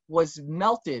coin was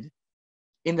melted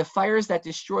in the fires that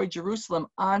destroyed Jerusalem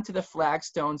onto the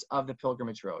flagstones of the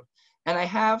pilgrimage road. And I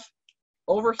have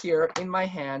over here in my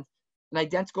hand an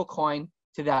identical coin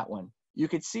to that one. You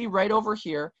could see right over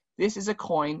here, this is a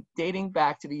coin dating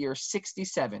back to the year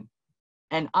 67.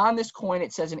 And on this coin,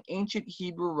 it says in ancient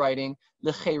Hebrew writing,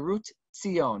 L'cherut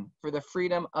Zion, for the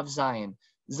freedom of Zion.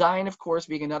 Zion, of course,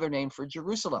 being another name for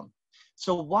Jerusalem.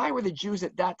 So why were the Jews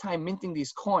at that time minting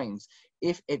these coins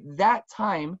if at that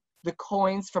time the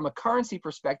coins from a currency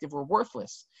perspective were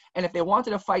worthless? And if they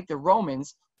wanted to fight the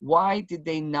Romans, why did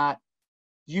they not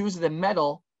use the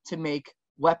metal to make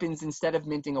weapons instead of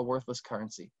minting a worthless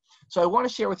currency? So I want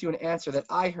to share with you an answer that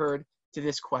I heard to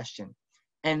this question.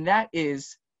 And that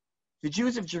is, the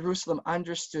Jews of Jerusalem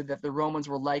understood that the Romans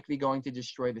were likely going to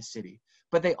destroy the city.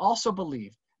 But they also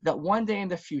believed that one day in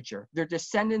the future, their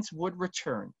descendants would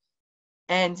return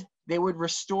and they would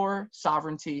restore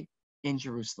sovereignty in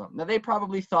Jerusalem. Now, they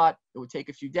probably thought it would take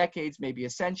a few decades, maybe a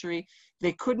century.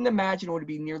 They couldn't imagine it would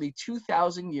be nearly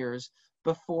 2,000 years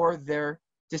before their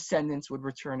descendants would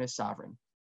return as sovereign.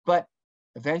 But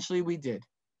eventually we did.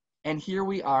 And here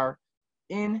we are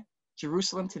in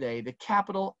Jerusalem today, the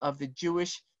capital of the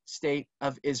Jewish state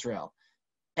of Israel.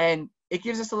 And it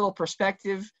gives us a little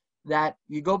perspective that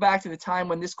you go back to the time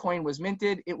when this coin was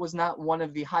minted, it was not one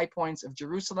of the high points of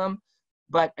Jerusalem.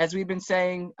 But as we've been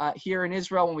saying here in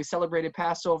Israel, when we celebrated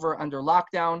Passover under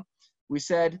lockdown, we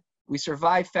said, we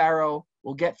survived Pharaoh,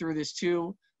 we'll get through this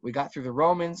too. We got through the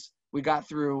Romans, we got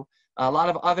through a lot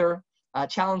of other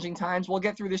challenging times. We'll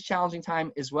get through this challenging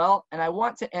time as well. And I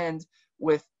want to end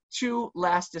with two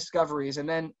last discoveries and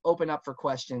then open up for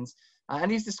questions.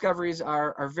 And these discoveries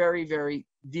are very, very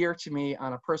dear to me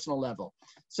on a personal level.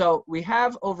 So we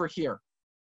have over here,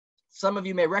 some of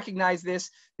you may recognize this.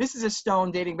 This is a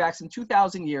stone dating back some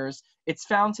 2,000 years. It's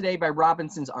found today by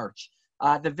Robinson's Arch,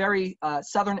 the very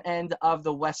southern end of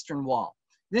the Western Wall.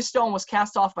 This stone was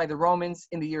cast off by the Romans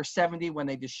in the year 70 when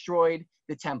they destroyed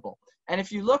the temple. And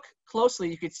if you look closely,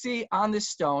 you could see on this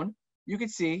stone, you could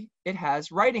see it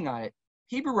has writing on it,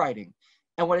 Hebrew writing.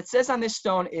 And what it says on this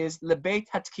stone is Lebeit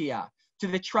Hatkiyah, to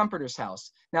the trumpeter's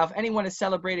house. Now, if anyone has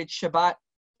celebrated Shabbat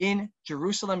in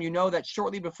Jerusalem, you know that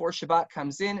shortly before Shabbat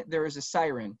comes in, there is a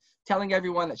siren telling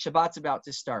everyone that Shabbat's about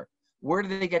to start. Where do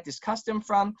they get this custom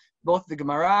from? Both the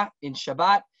Gemara in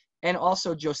Shabbat and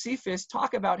also Josephus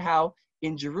talk about how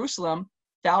in Jerusalem,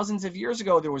 thousands of years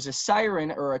ago, there was a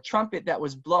siren or a trumpet that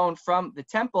was blown from the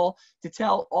temple to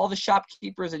tell all the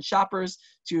shopkeepers and shoppers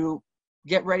to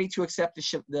get ready to accept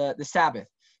the Sabbath.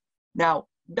 Now,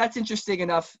 that's interesting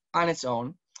enough on its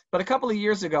own. But a couple of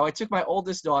years ago, I took my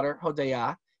oldest daughter,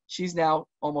 Hodaya. She's now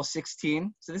almost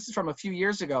 16. So this is from a few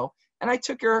years ago. And I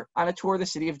took her on a tour of the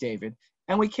city of David.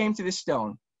 And we came to this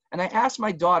stone. And I asked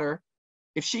my daughter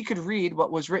if she could read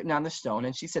what was written on the stone.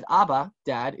 And she said, Abba,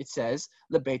 Dad, it says,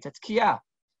 Lebeit Hatkiyah.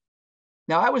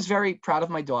 Now, I was very proud of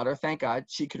my daughter. Thank God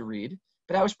she could read.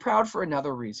 But I was proud for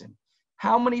another reason.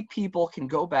 How many people can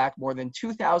go back more than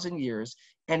 2,000 years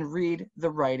and read the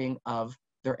writing of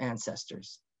their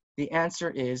ancestors? The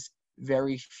answer is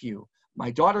very few.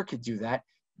 My daughter could do that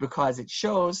because it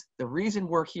shows the reason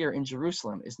we're here in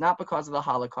Jerusalem is not because of the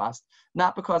Holocaust,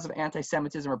 not because of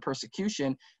anti-Semitism or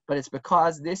persecution, but it's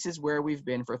because this is where we've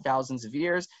been for thousands of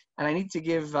years. And I need to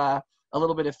give a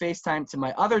little bit of FaceTime to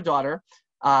my other daughter,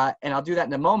 and I'll do that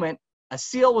in a moment. A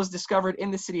seal was discovered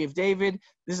in the city of David.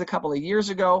 This is a couple of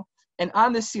years ago. And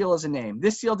on this seal is a name.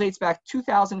 This seal dates back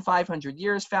 2,500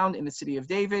 years, found in the city of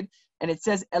David. And it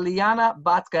says Eliana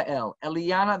Bat Gael,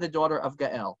 Eliana, the daughter of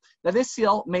Gael. Now, this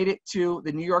seal made it to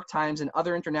the New York Times and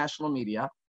other international media.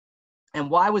 And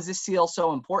why was this seal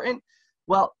so important?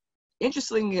 Well,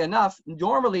 interestingly enough,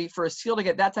 normally for a seal to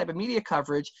get that type of media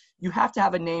coverage, you have to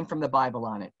have a name from the Bible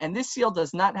on it. And this seal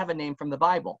does not have a name from the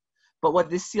Bible. But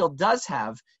what this seal does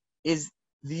have is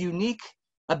the unique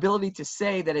ability to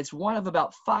say that it's one of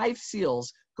about 5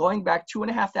 seals going back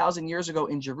 2,500 years ago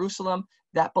in Jerusalem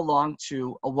that belonged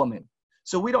to a woman.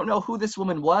 So we don't know who this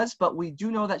woman was, but we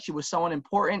do know that she was someone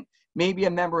important, maybe a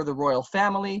member of the royal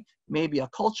family, maybe a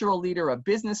cultural leader, a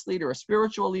business leader, a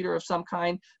spiritual leader of some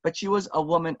kind, but she was a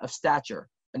woman of stature,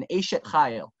 an Eshet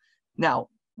Chayil. Now,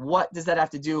 what does that have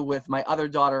to do with my other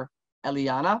daughter,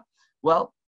 Eliana?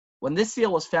 Well, when this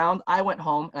seal was found, I went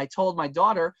home and I told my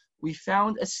daughter, we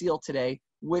found a seal today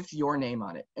with your name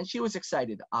on it. And she was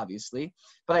excited, obviously.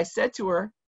 But I said to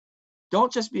her,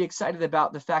 don't just be excited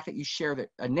about the fact that you share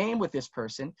a name with this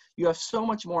person. You have so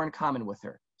much more in common with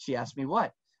her. She asked me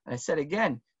what? And I said,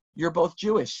 again, you're both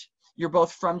Jewish. You're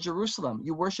both from Jerusalem.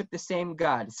 You worship the same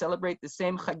God, celebrate the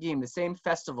same chagim, the same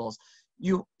festivals.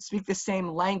 You speak the same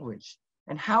language.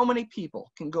 And how many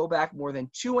people can go back more than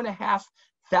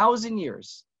 2,500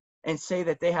 years and say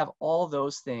that they have all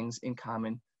those things in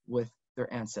common with their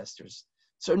ancestors?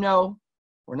 So no,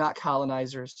 we're not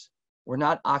colonizers. We're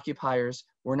not occupiers.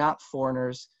 We're not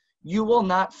foreigners. You will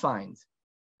not find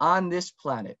on this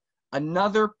planet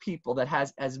another people that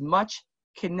has as much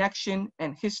connection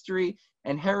and history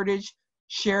and heritage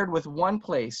shared with one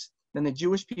place than the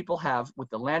Jewish people have with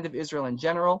the land of Israel in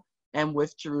general and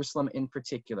with Jerusalem in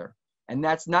particular. And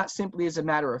that's not simply as a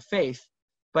matter of faith,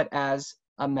 but as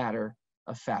a matter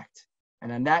of fact.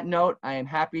 And on that note, I am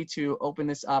happy to open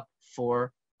this up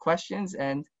for questions,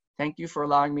 and thank you for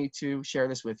allowing me to share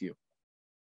this with you.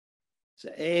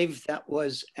 Ze'ev, that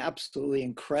was absolutely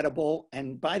incredible.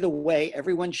 And by the way,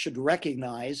 everyone should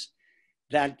recognize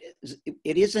that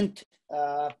it isn't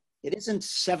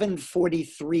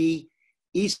 7:43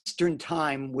 Eastern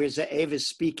time where Ze'ev is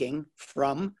speaking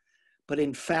from, but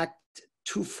in fact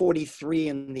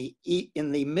 2:43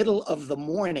 in the middle of the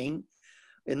morning,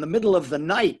 in the middle of the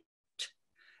night.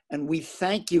 And we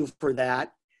thank you for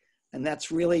that. And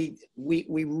that's really, we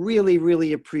really,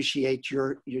 really appreciate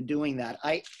your doing that.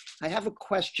 I have a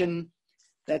question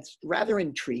that's rather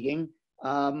intriguing.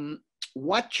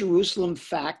 What Jerusalem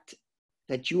fact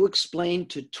that you explain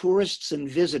to tourists and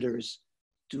visitors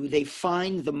do they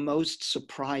find the most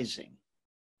surprising?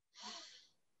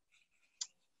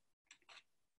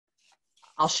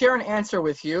 I'll share an answer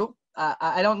with you.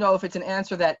 I don't know if it's an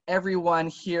answer that everyone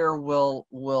here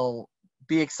will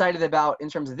be excited about in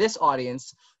terms of this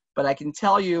audience, but I can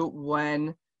tell you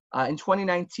when in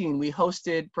 2019, we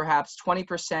hosted perhaps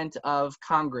 20% of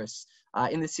Congress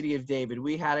in the city of David.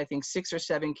 We had, I think, 6 or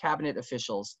 7 cabinet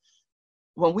officials.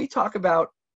 When we talk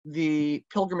about the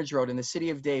pilgrimage road in the city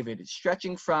of David,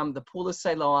 stretching from the Pool of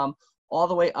Siloam all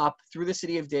the way up through the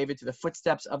city of David to the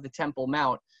footsteps of the Temple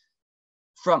Mount,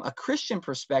 from a Christian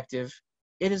perspective,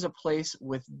 it is a place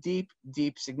with deep,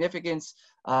 deep significance.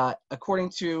 According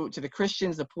to the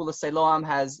Christians, the Pool of Siloam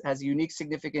has a unique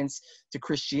significance to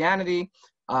Christianity.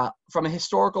 From a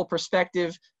historical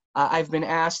perspective, I've been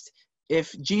asked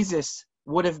if Jesus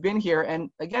would have been here. And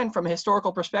again, from a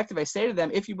historical perspective, I say to them,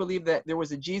 if you believe that there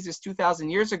was a Jesus 2,000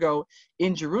 years ago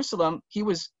in Jerusalem, he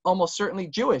was almost certainly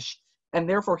Jewish. And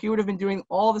therefore, he would have been doing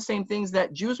all the same things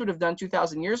that Jews would have done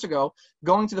 2,000 years ago,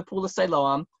 going to the Pool of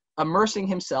Siloam, immersing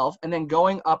himself, and then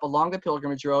going up along the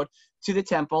pilgrimage road to the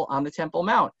temple on the Temple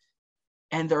Mount.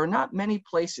 And there are not many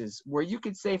places where you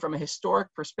could say from a historic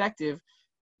perspective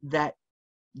that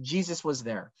Jesus was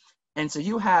there. And so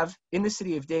you have in the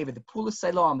city of David, the Pool of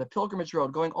Siloam, the pilgrimage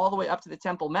road going all the way up to the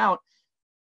Temple Mount.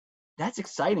 That's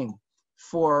exciting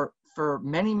for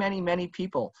many, many, many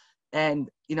people. And,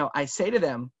 you know, I say to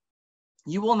them,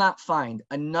 you will not find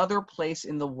another place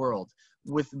in the world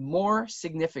with more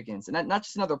significance, and not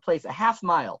just another place, a half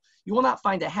mile. You will not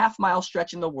find a half mile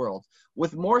stretch in the world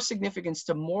with more significance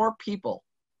to more people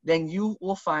than you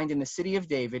will find in the city of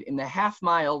David, in the half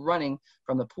mile running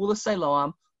from the Pool of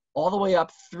Siloam all the way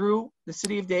up through the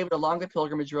city of David along the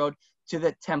pilgrimage road to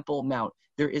the Temple Mount.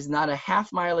 There is not a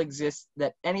half mile exists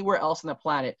that anywhere else on the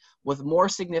planet with more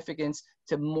significance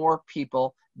to more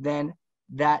people than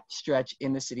that stretch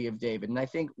in the city of David. And I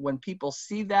think when people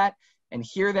see that and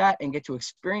hear that and get to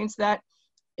experience that,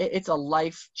 it's a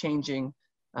life-changing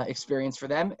experience for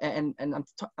them. And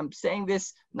I'm saying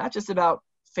this not just about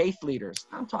faith leaders.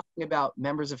 I'm talking about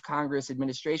members of Congress,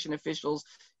 administration officials.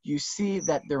 You see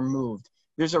that they're moved.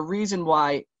 There's a reason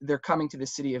why they're coming to the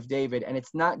city of David, and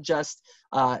it's not just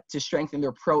to strengthen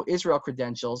their pro-Israel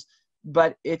credentials,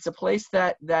 but it's a place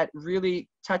that really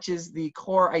touches the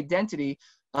core identity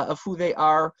of who they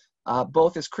are,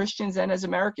 both as Christians and as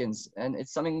Americans. And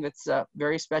it's something that's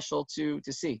very special to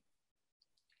see.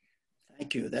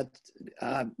 Thank you.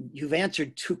 You've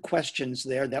answered 2 questions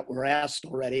there that were asked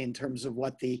already in terms of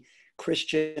what the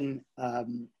Christian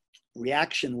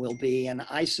reaction will be. And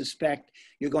I suspect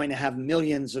you're going to have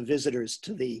millions of visitors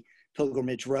to the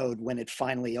pilgrimage road when it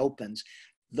finally opens.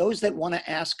 Those that want to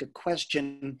ask a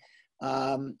question,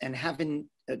 and haven't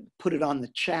put it on the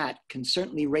chat can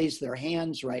certainly raise their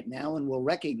hands right now and we'll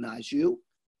recognize you.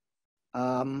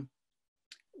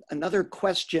 Another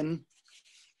question.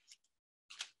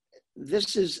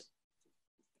 This is,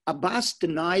 Abbas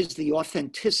denies the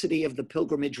authenticity of the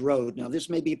pilgrimage road. Now, this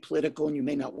may be political and you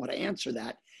may not want to answer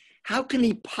that. How can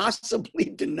he possibly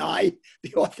deny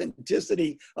the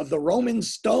authenticity of the Roman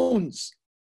stones?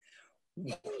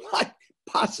 What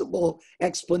possible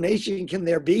explanation can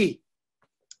there be?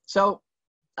 So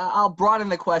I'll broaden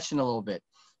the question a little bit.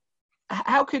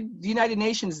 How could the United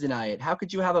Nations deny it? How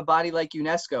could you have a body like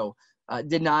UNESCO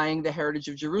denying the heritage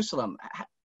of Jerusalem?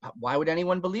 Why would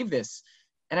anyone believe this?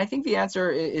 And I think the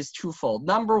answer is twofold.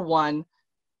 Number one,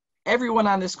 everyone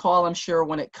on this call, I'm sure,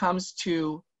 when it comes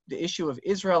to the issue of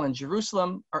Israel and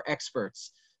Jerusalem, are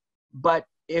experts. But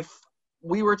if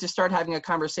we were to start having a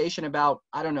conversation about,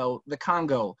 I don't know, the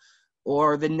Congo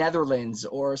or the Netherlands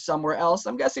or somewhere else,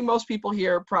 I'm guessing most people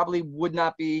here probably would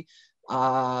not be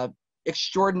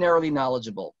extraordinarily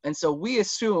knowledgeable. And so we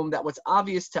assume that what's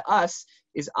obvious to us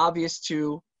is obvious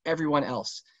to everyone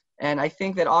else. And I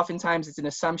think that oftentimes it's an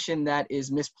assumption that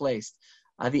is misplaced.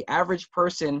 The average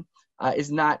person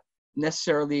is not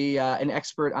necessarily an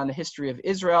expert on the history of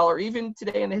Israel or even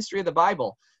today in the history of the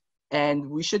Bible. And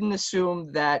we shouldn't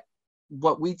assume that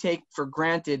what we take for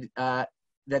granted that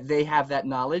they have that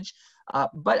knowledge.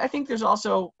 But I think there's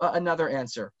also another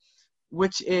answer,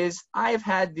 which is I have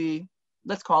had the,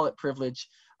 let's call it privilege,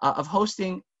 of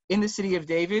hosting in the city of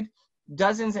David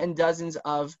dozens and dozens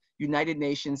of United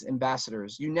Nations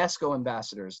ambassadors, UNESCO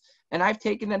ambassadors. And I've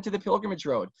taken them to the pilgrimage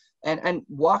road and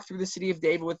walked through the city of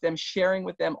David with them, sharing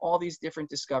with them all these different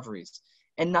discoveries.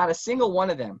 And not a single one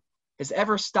of them has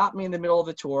ever stopped me in the middle of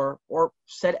the tour or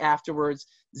said afterwards,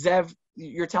 Ze'ev,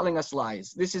 you're telling us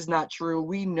lies. This is not true.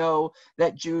 We know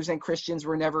that Jews and Christians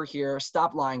were never here.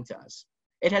 Stop lying to us.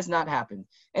 It has not happened.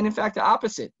 And in fact, the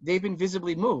opposite. They've been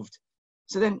visibly moved.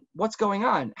 So then what's going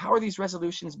on? How are these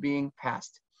resolutions being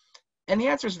passed? And the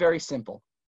answer is very simple.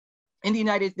 In the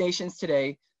United Nations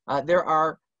today, there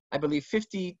are, I believe,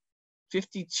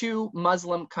 52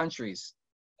 Muslim countries.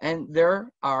 And there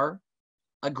are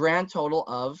a grand total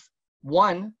of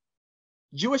 1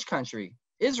 Jewish country,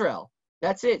 Israel.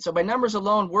 That's it. So by numbers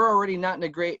alone, we're already not in a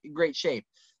great shape.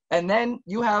 And then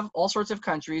you have all sorts of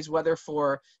countries, whether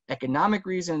for economic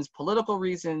reasons, political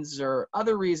reasons, or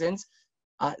other reasons,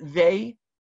 they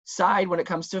side when it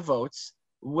comes to votes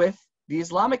with the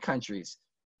Islamic countries.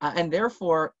 And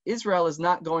therefore, Israel is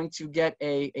not going to get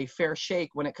a fair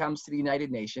shake when it comes to the United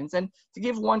Nations. And to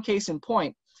give one case in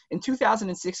point, in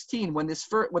 2016, when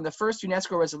the first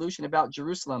UNESCO resolution about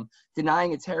Jerusalem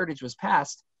denying its heritage was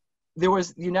passed, there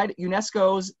was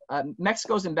Mexico's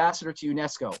ambassador to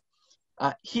UNESCO.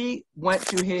 He went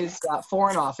to his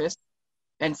foreign office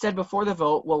and said before the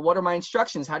vote, well, what are my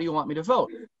instructions? How do you want me to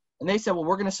vote? And they said, well,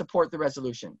 we're going to support the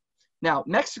resolution. Now,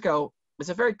 Mexico is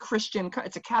a very Christian,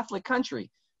 it's a Catholic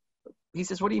country. He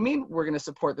says, what do you mean we're going to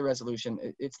support the resolution?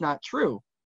 It's not true.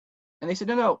 And they said,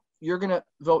 no, you're going to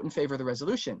vote in favor of the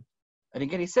resolution. And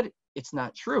again, he said, it's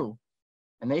not true.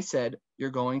 And they said,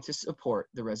 you're going to support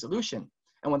the resolution.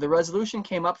 And when the resolution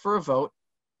came up for a vote,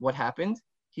 what happened?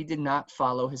 He did not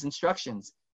follow his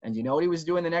instructions. And you know what he was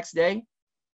doing the next day?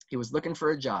 He was looking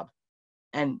for a job.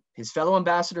 And his fellow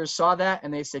ambassadors saw that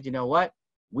and they said, you know what?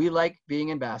 We like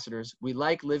being ambassadors. We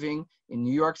like living in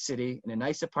New York City in a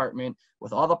nice apartment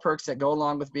with all the perks that go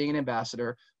along with being an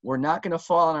ambassador. We're not going to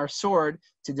fall on our sword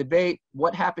to debate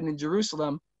what happened in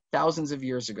Jerusalem thousands of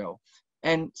years ago.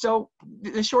 And so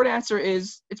the short answer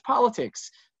is it's politics.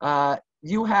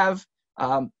 You have,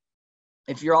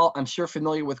 if you're all, I'm sure,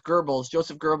 familiar with Goebbels,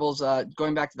 Joseph Goebbels,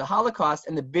 going back to the Holocaust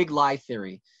and the big lie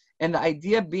theory. And the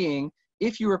idea being,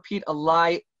 if you repeat a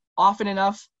lie often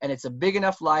enough and it's a big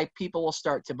enough lie, people will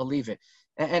start to believe it.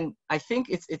 And I think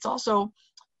it's also,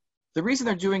 the reason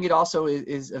they're doing it also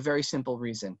is a very simple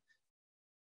reason.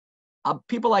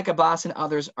 People like Abbas and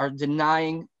others are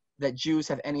denying that Jews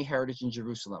have any heritage in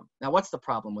Jerusalem. Now, what's the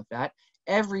problem with that?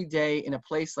 Every day in a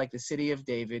place like the city of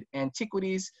David,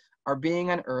 antiquities are being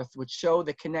unearthed which show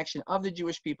the connection of the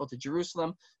Jewish people to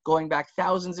Jerusalem going back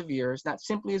thousands of years, not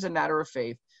simply as a matter of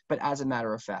faith, but as a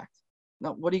matter of fact.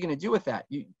 Now, what are you going to do with that?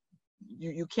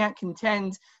 You can't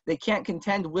contend, they can't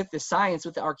contend with the science,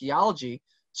 with the archaeology.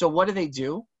 So what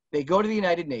do? They go to the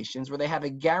United Nations where they have a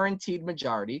guaranteed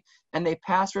majority and they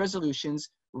pass resolutions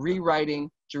rewriting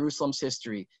Jerusalem's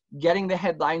history, getting the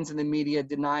headlines in the media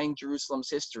denying Jerusalem's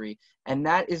history. And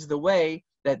that is the way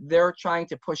that they're trying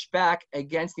to push back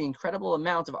against the incredible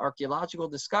amount of archaeological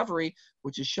discovery,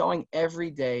 which is showing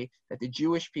every day that the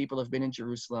Jewish people have been in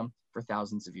Jerusalem for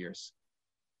thousands of years.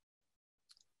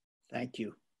 Thank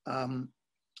you.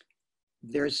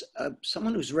 There's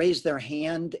someone who's raised their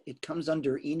hand. It comes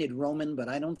under Enid Roman, but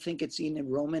I don't think it's Enid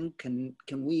Roman. Can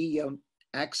we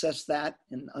access that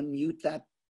and unmute that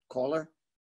caller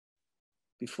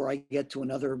before I get to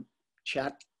another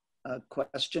chat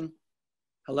question?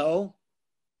 Hello?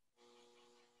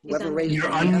 Whoever raised You're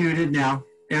their hand. unmuted now.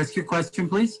 Ask your question,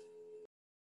 please.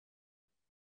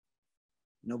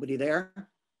 Nobody there?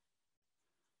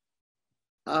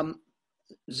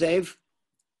 Ze'ev?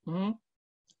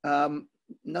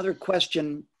 Another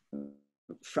question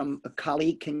from a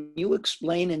colleague. Can you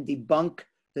explain and debunk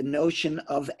the notion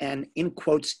of an, in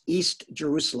quotes, East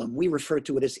Jerusalem? We refer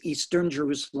to it as Eastern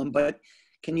Jerusalem, but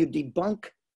can you debunk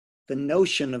the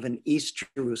notion of an East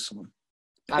Jerusalem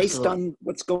based on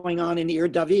what's going on in Ir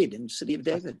David, in the city of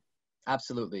David?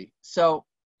 Absolutely. So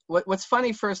what's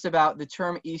funny first about the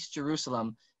term East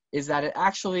Jerusalem is that it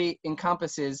actually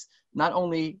encompasses not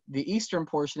only the eastern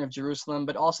portion of Jerusalem,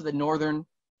 but also the northern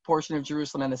portion of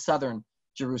Jerusalem and the southern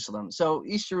Jerusalem. So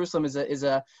East Jerusalem is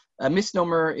a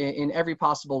misnomer in every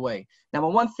possible way. Now,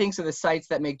 when one thinks of the sites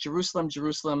that make Jerusalem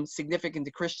significant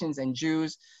to Christians and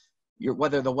Jews,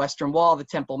 whether the Western Wall, the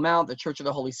Temple Mount, the Church of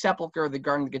the Holy Sepulchre, the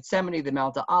Garden of Gethsemane, the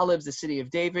Mount of Olives, the City of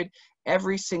David,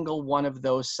 every single one of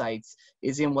those sites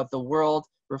is in what the world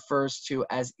refers to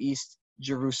as East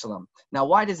Jerusalem. Now,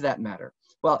 why does that matter?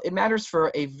 Well, it matters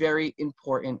for a very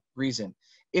important reason.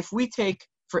 If we take,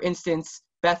 for instance,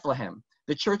 Bethlehem,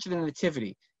 the Church of the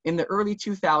Nativity, in the early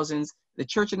 2000s, the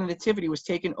Church of the Nativity was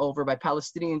taken over by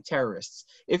Palestinian terrorists.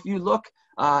 If you look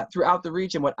throughout the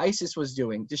region, what ISIS was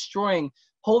doing, destroying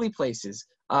holy places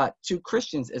to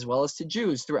Christians as well as to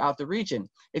Jews throughout the region.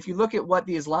 If you look at what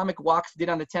the Islamic Waqf did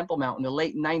on the Temple Mount in the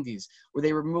late 90s, where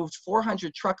they removed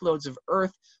 400 truckloads of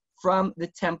earth from the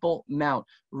Temple Mount,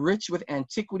 rich with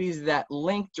antiquities that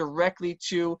link directly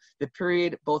to the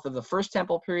period, both of the First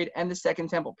Temple period and the Second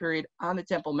Temple period on the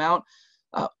Temple Mount.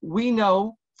 We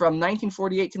know from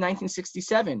 1948 to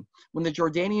 1967, when the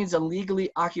Jordanians illegally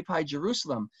occupied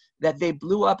Jerusalem, that they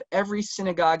blew up every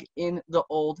synagogue in the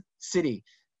old city.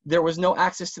 There was no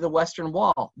access to the Western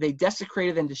Wall. They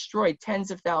desecrated and destroyed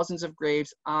tens of thousands of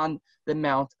graves on the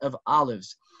Mount of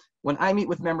Olives. When I meet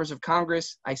with members of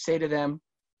Congress, I say to them,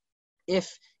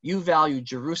 if you value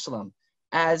Jerusalem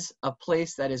as a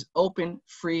place that is open,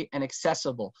 free, and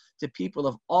accessible to people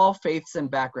of all faiths and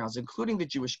backgrounds, including the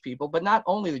Jewish people, but not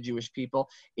only the Jewish people,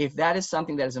 if that is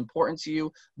something that is important to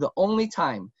you, the only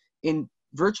time in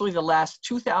virtually the last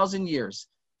 2,000 years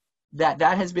that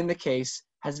that has been the case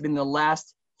has been the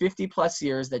last 50 plus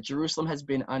years that Jerusalem has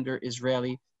been under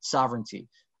Israeli sovereignty.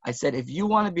 I said, if you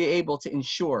want to be able to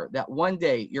ensure that one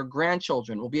day your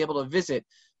grandchildren will be able to visit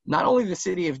not only the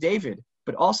city of David,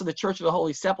 but also the Church of the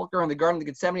Holy Sepulchre and the Garden of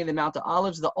Gethsemane and the Mount of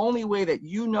Olives, the only way that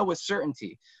you know with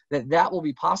certainty that that will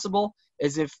be possible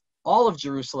is if all of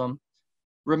Jerusalem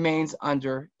remains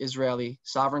under Israeli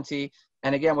sovereignty.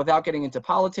 And again, without getting into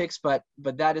politics, but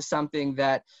that is something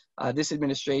that this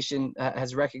administration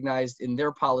has recognized in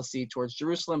their policy towards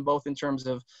Jerusalem, both in terms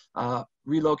of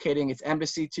relocating its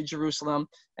embassy to Jerusalem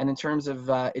and in terms of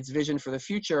its vision for the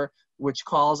future, which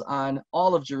calls on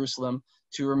all of Jerusalem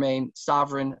to remain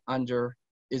sovereign under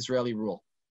Israeli rule.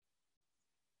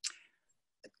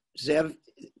 Ze'ev,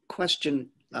 question.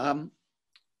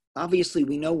 Obviously,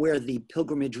 we know where the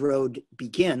pilgrimage road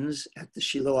begins at the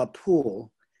Shiloh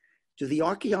pool. Do the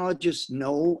archaeologists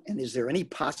know, and is there any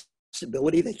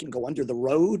possibility they can go under the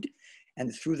road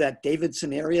and through that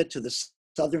Davidson area to the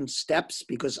southern steps?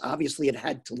 Because obviously it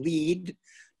had to lead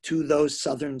to those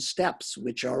southern steps,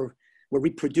 which were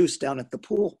reproduced down at the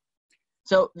pool.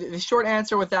 So the short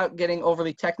answer, without getting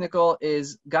overly technical,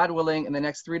 is God willing, in the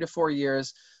next 3 to 4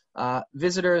 years,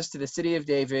 visitors to the city of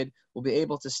David will be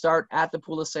able to start at the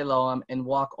Pool of Siloam and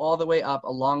walk all the way up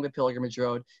along the pilgrimage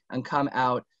road and come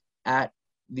out at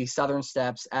the southern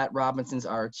steps at Robinson's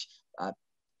Arch.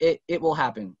 It will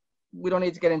happen. We don't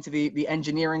need to get into the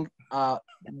engineering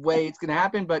way it's going to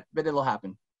happen, but it'll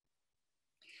happen.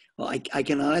 Well, I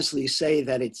can honestly say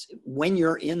that it's when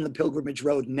you're in the pilgrimage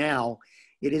road now,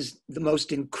 it is the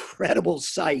most incredible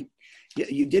sight.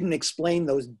 You didn't explain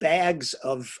those bags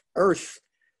of earth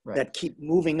that keep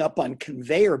moving up on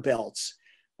conveyor belts.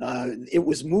 It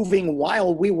was moving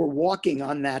while we were walking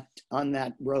on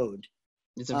that road.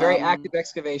 It's a very active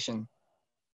excavation.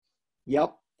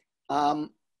 Yep.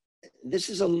 This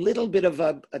is a little bit of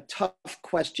a tough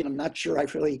question. I'm not sure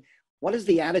what is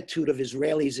the attitude of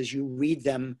Israelis as you read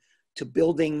them to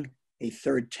building a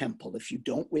third temple? If you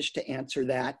don't wish to answer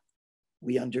that,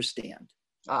 we understand.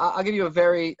 I'll give you a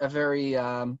very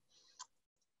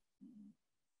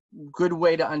good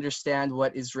way to understand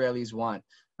what Israelis want.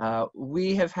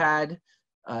 We have had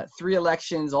 3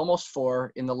 elections, almost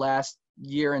 4, in the last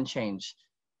year and change.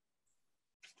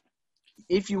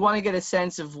 If you want to get a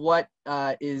sense of what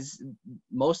is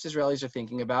most Israelis are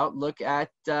thinking about, look at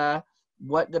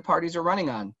what the parties are running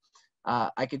on.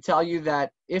 I could tell you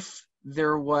that if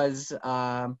there was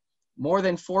more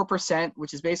than 4%,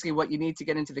 which is basically what you need to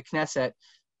get into the Knesset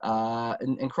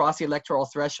and cross the electoral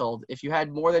threshold, if you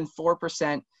had more than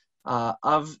 4%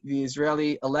 of the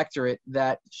Israeli electorate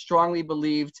that strongly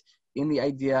believed in the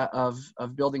idea of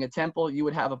building a temple, you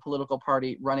would have a political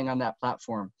party running on that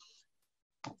platform.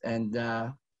 And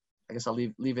I guess I'll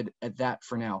leave it at that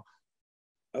for now.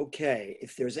 Okay,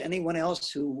 if there's anyone else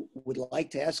who would like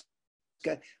to ask,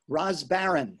 Roz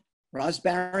Barron. Roz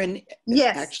Barron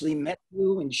Yes. actually met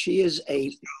you, and she is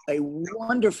a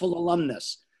wonderful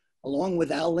alumnus, along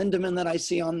with Al Lindemann that I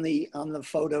see on the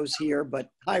photos here. But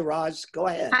hi, Roz, go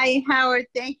ahead. Hi, Howard.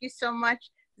 Thank you so much.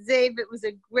 Ze'ev, it was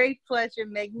a great pleasure,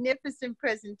 magnificent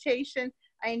presentation.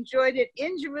 I enjoyed it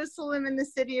in Jerusalem in the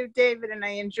city of David, and I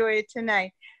enjoy it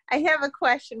tonight. I have a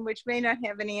question which may not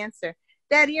have an answer.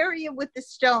 That area with the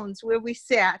stones where we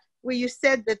sat, where you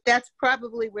said that that's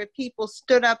probably where people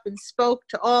stood up and spoke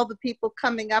to all the people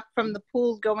coming up from the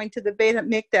pool going to the Beit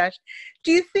HaMikdash.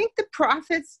 Do you think the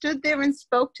prophets stood there and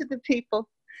spoke to the people?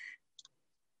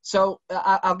 So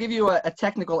I'll give you a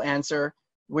technical answer,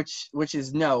 which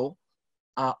is no.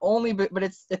 But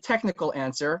it's a technical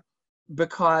answer,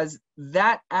 because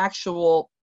that actual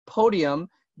podium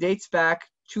dates back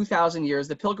 2,000 years.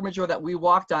 The pilgrimage road that we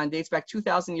walked on dates back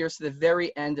 2,000 years to the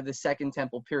very end of the Second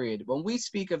Temple period. When we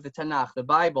speak of the Tanakh, the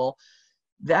Bible,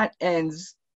 that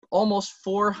ends almost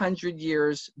 400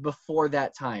 years before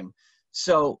that time.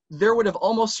 So there would have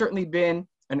almost certainly been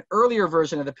an earlier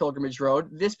version of the pilgrimage road.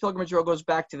 This pilgrimage road goes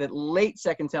back to the late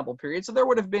Second Temple period. So there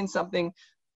would have been something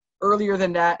earlier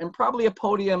than that, and probably a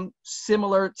podium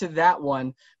similar to that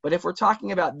one. But if we're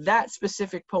talking about that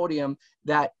specific podium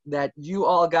that you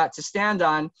all got to stand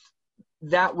on,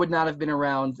 that would not have been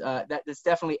around. That's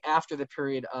definitely after the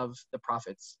period of the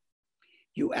prophets.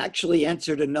 You actually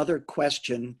answered another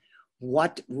question.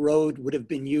 What road would have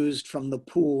been used from the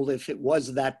pool, if it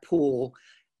was that pool,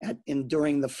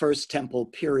 during the First Temple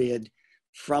period,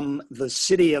 from the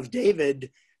city of David,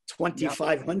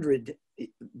 2,500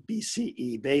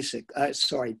 BCE,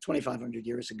 2,500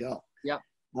 years ago. Yeah.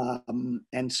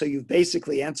 And so you've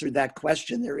basically answered that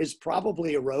question. There is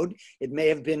probably a road. It may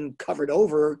have been covered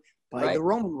over by the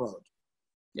Roman road.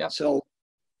 Yeah. So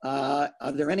are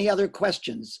there any other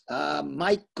questions?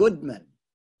 Mike Goodman.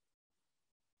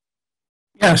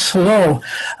 Yes, hello.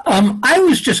 I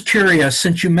was just curious,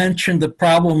 since you mentioned the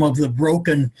problem of the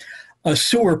broken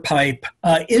sewer pipe.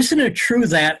 Isn't it true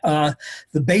that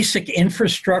the basic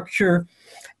infrastructure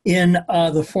in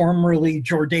the formerly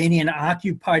Jordanian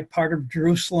occupied part of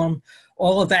Jerusalem,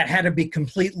 all of that had to be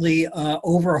completely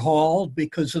overhauled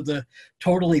because of the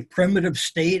totally primitive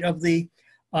state of the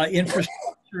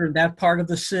infrastructure in that part of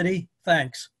the city?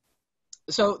 Thanks.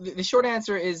 So the short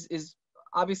answer is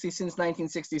obviously since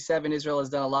 1967, Israel has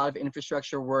done a lot of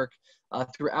infrastructure work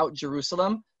throughout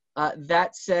Jerusalem.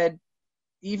 That said,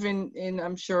 even in,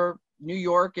 I'm sure, New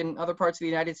York and other parts of the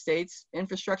United States,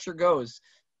 infrastructure goes.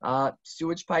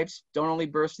 Sewage pipes don't only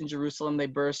burst in Jerusalem, they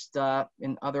burst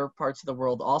in other parts of the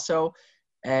world also.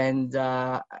 And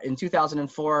in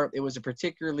 2004, it was a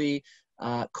particularly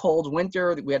cold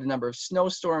winter. We had a number of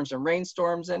snowstorms and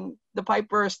rainstorms, and the pipe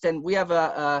burst. And we have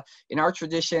in our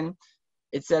tradition,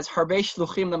 it says, Harbei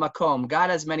shluchim lemakom,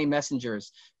 God has many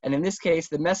messengers. And in this case,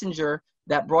 the messenger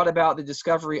that brought about the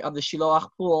discovery of the Shiloach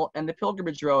pool and the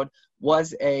pilgrimage road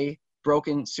was a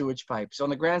broken sewage pipe. So in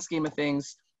the grand scheme of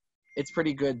things, it's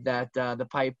pretty good that the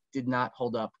pipe did not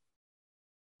hold up.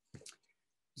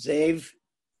 Ze'ev,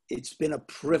 it's been a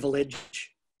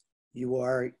privilege. You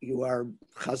are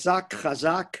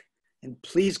chazak, and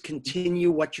please continue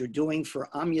what you're doing for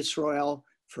Am Yisrael,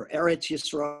 for Eretz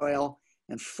Yisrael,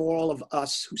 and for all of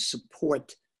us who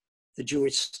support the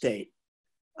Jewish state.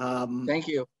 Thank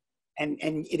you. And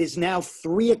it is now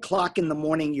 3 o'clock in the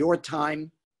morning, your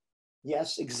time.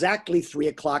 Yes, exactly 3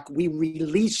 o'clock. We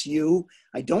release you.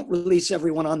 I don't release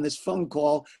everyone on this phone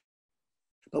call,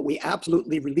 but we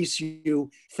absolutely release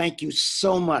you. Thank you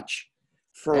so much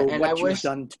for what you've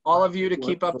done. All of you to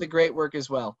keep up the great work as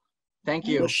well. Thank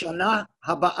you. B'shana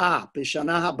haba'ah,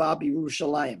 b'shana haba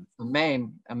b'Yerushalayim.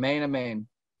 Amen, amen, amen.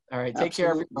 All right, take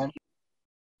care, everyone.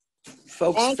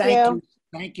 Folks,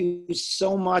 thank you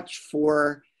so much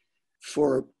for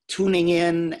tuning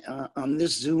in on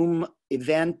this Zoom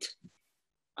event.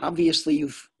 Obviously,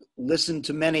 you've listened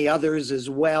to many others as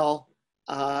well.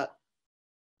 ZOA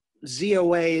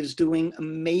is doing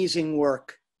amazing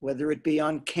work whether it be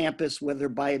on campus, whether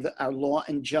by our law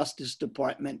and justice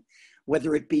department,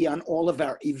 whether it be on all of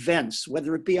our events,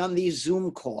 whether it be on these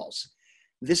Zoom calls.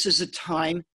 This is a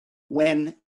time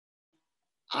when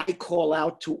I call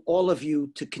out to all of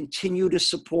you to continue to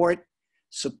support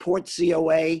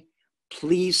ZOA.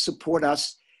 Please support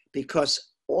us,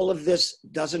 because all of this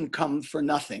doesn't come for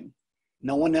nothing.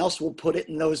 No one else will put it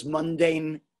in those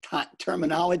mundane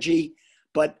terminology,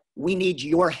 but we need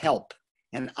your help.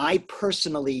 And I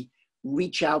personally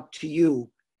reach out to you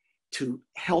to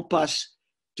help us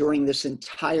during this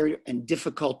entire and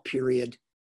difficult period.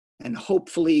 And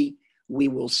hopefully we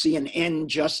will see an end,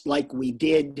 just like we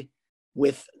did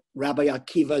with Rabbi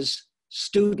Akiva's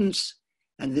students,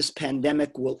 and this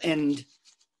pandemic will end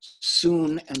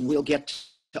soon and we'll get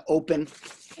to open,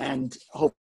 and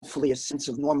hopefully a sense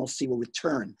of normalcy will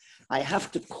return. I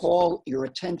have to call your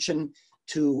attention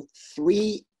to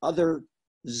 3 other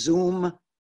Zoom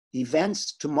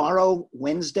events. Tomorrow,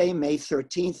 Wednesday, May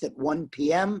 13th at 1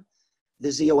 p.m., the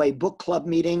ZOA Book Club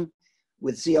meeting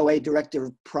with ZOA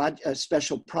Director of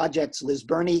Special Projects, Liz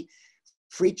Burney,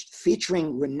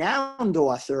 featuring renowned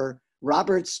author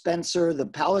Robert Spencer, The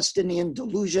Palestinian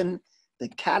Delusion, The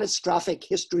Catastrophic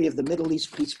History of the Middle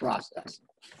East Peace Process.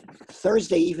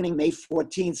 Thursday evening, May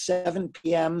 14th, 7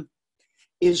 p.m.,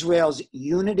 Israel's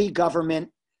Unity Government,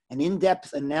 an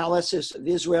in-depth analysis of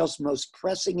Israel's most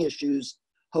pressing issues,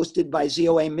 hosted by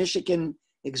ZOA Michigan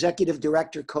Executive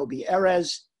Director Kobi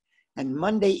Erez. And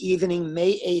Monday evening,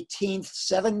 May 18th,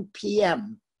 7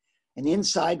 p.m., an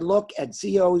inside look at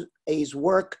ZOA's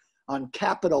work on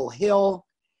Capitol Hill,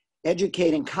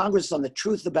 educating Congress on the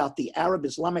truth about the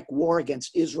Arab-Islamic war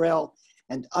against Israel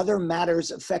and other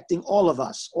matters affecting all of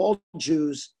us, all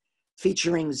Jews,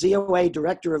 featuring ZOA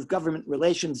Director of Government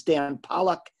Relations, Dan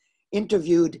Pollack,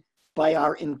 interviewed by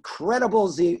our incredible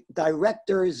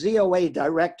ZOA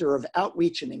Director of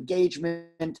Outreach and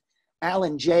Engagement,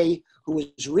 Alan J., who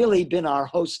has really been our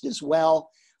host as well.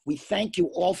 We thank you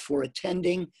all for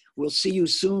attending. We'll see you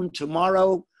soon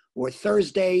tomorrow or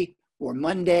Thursday or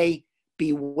Monday.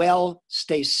 Be well,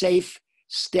 stay safe,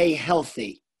 stay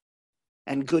healthy,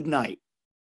 and good night.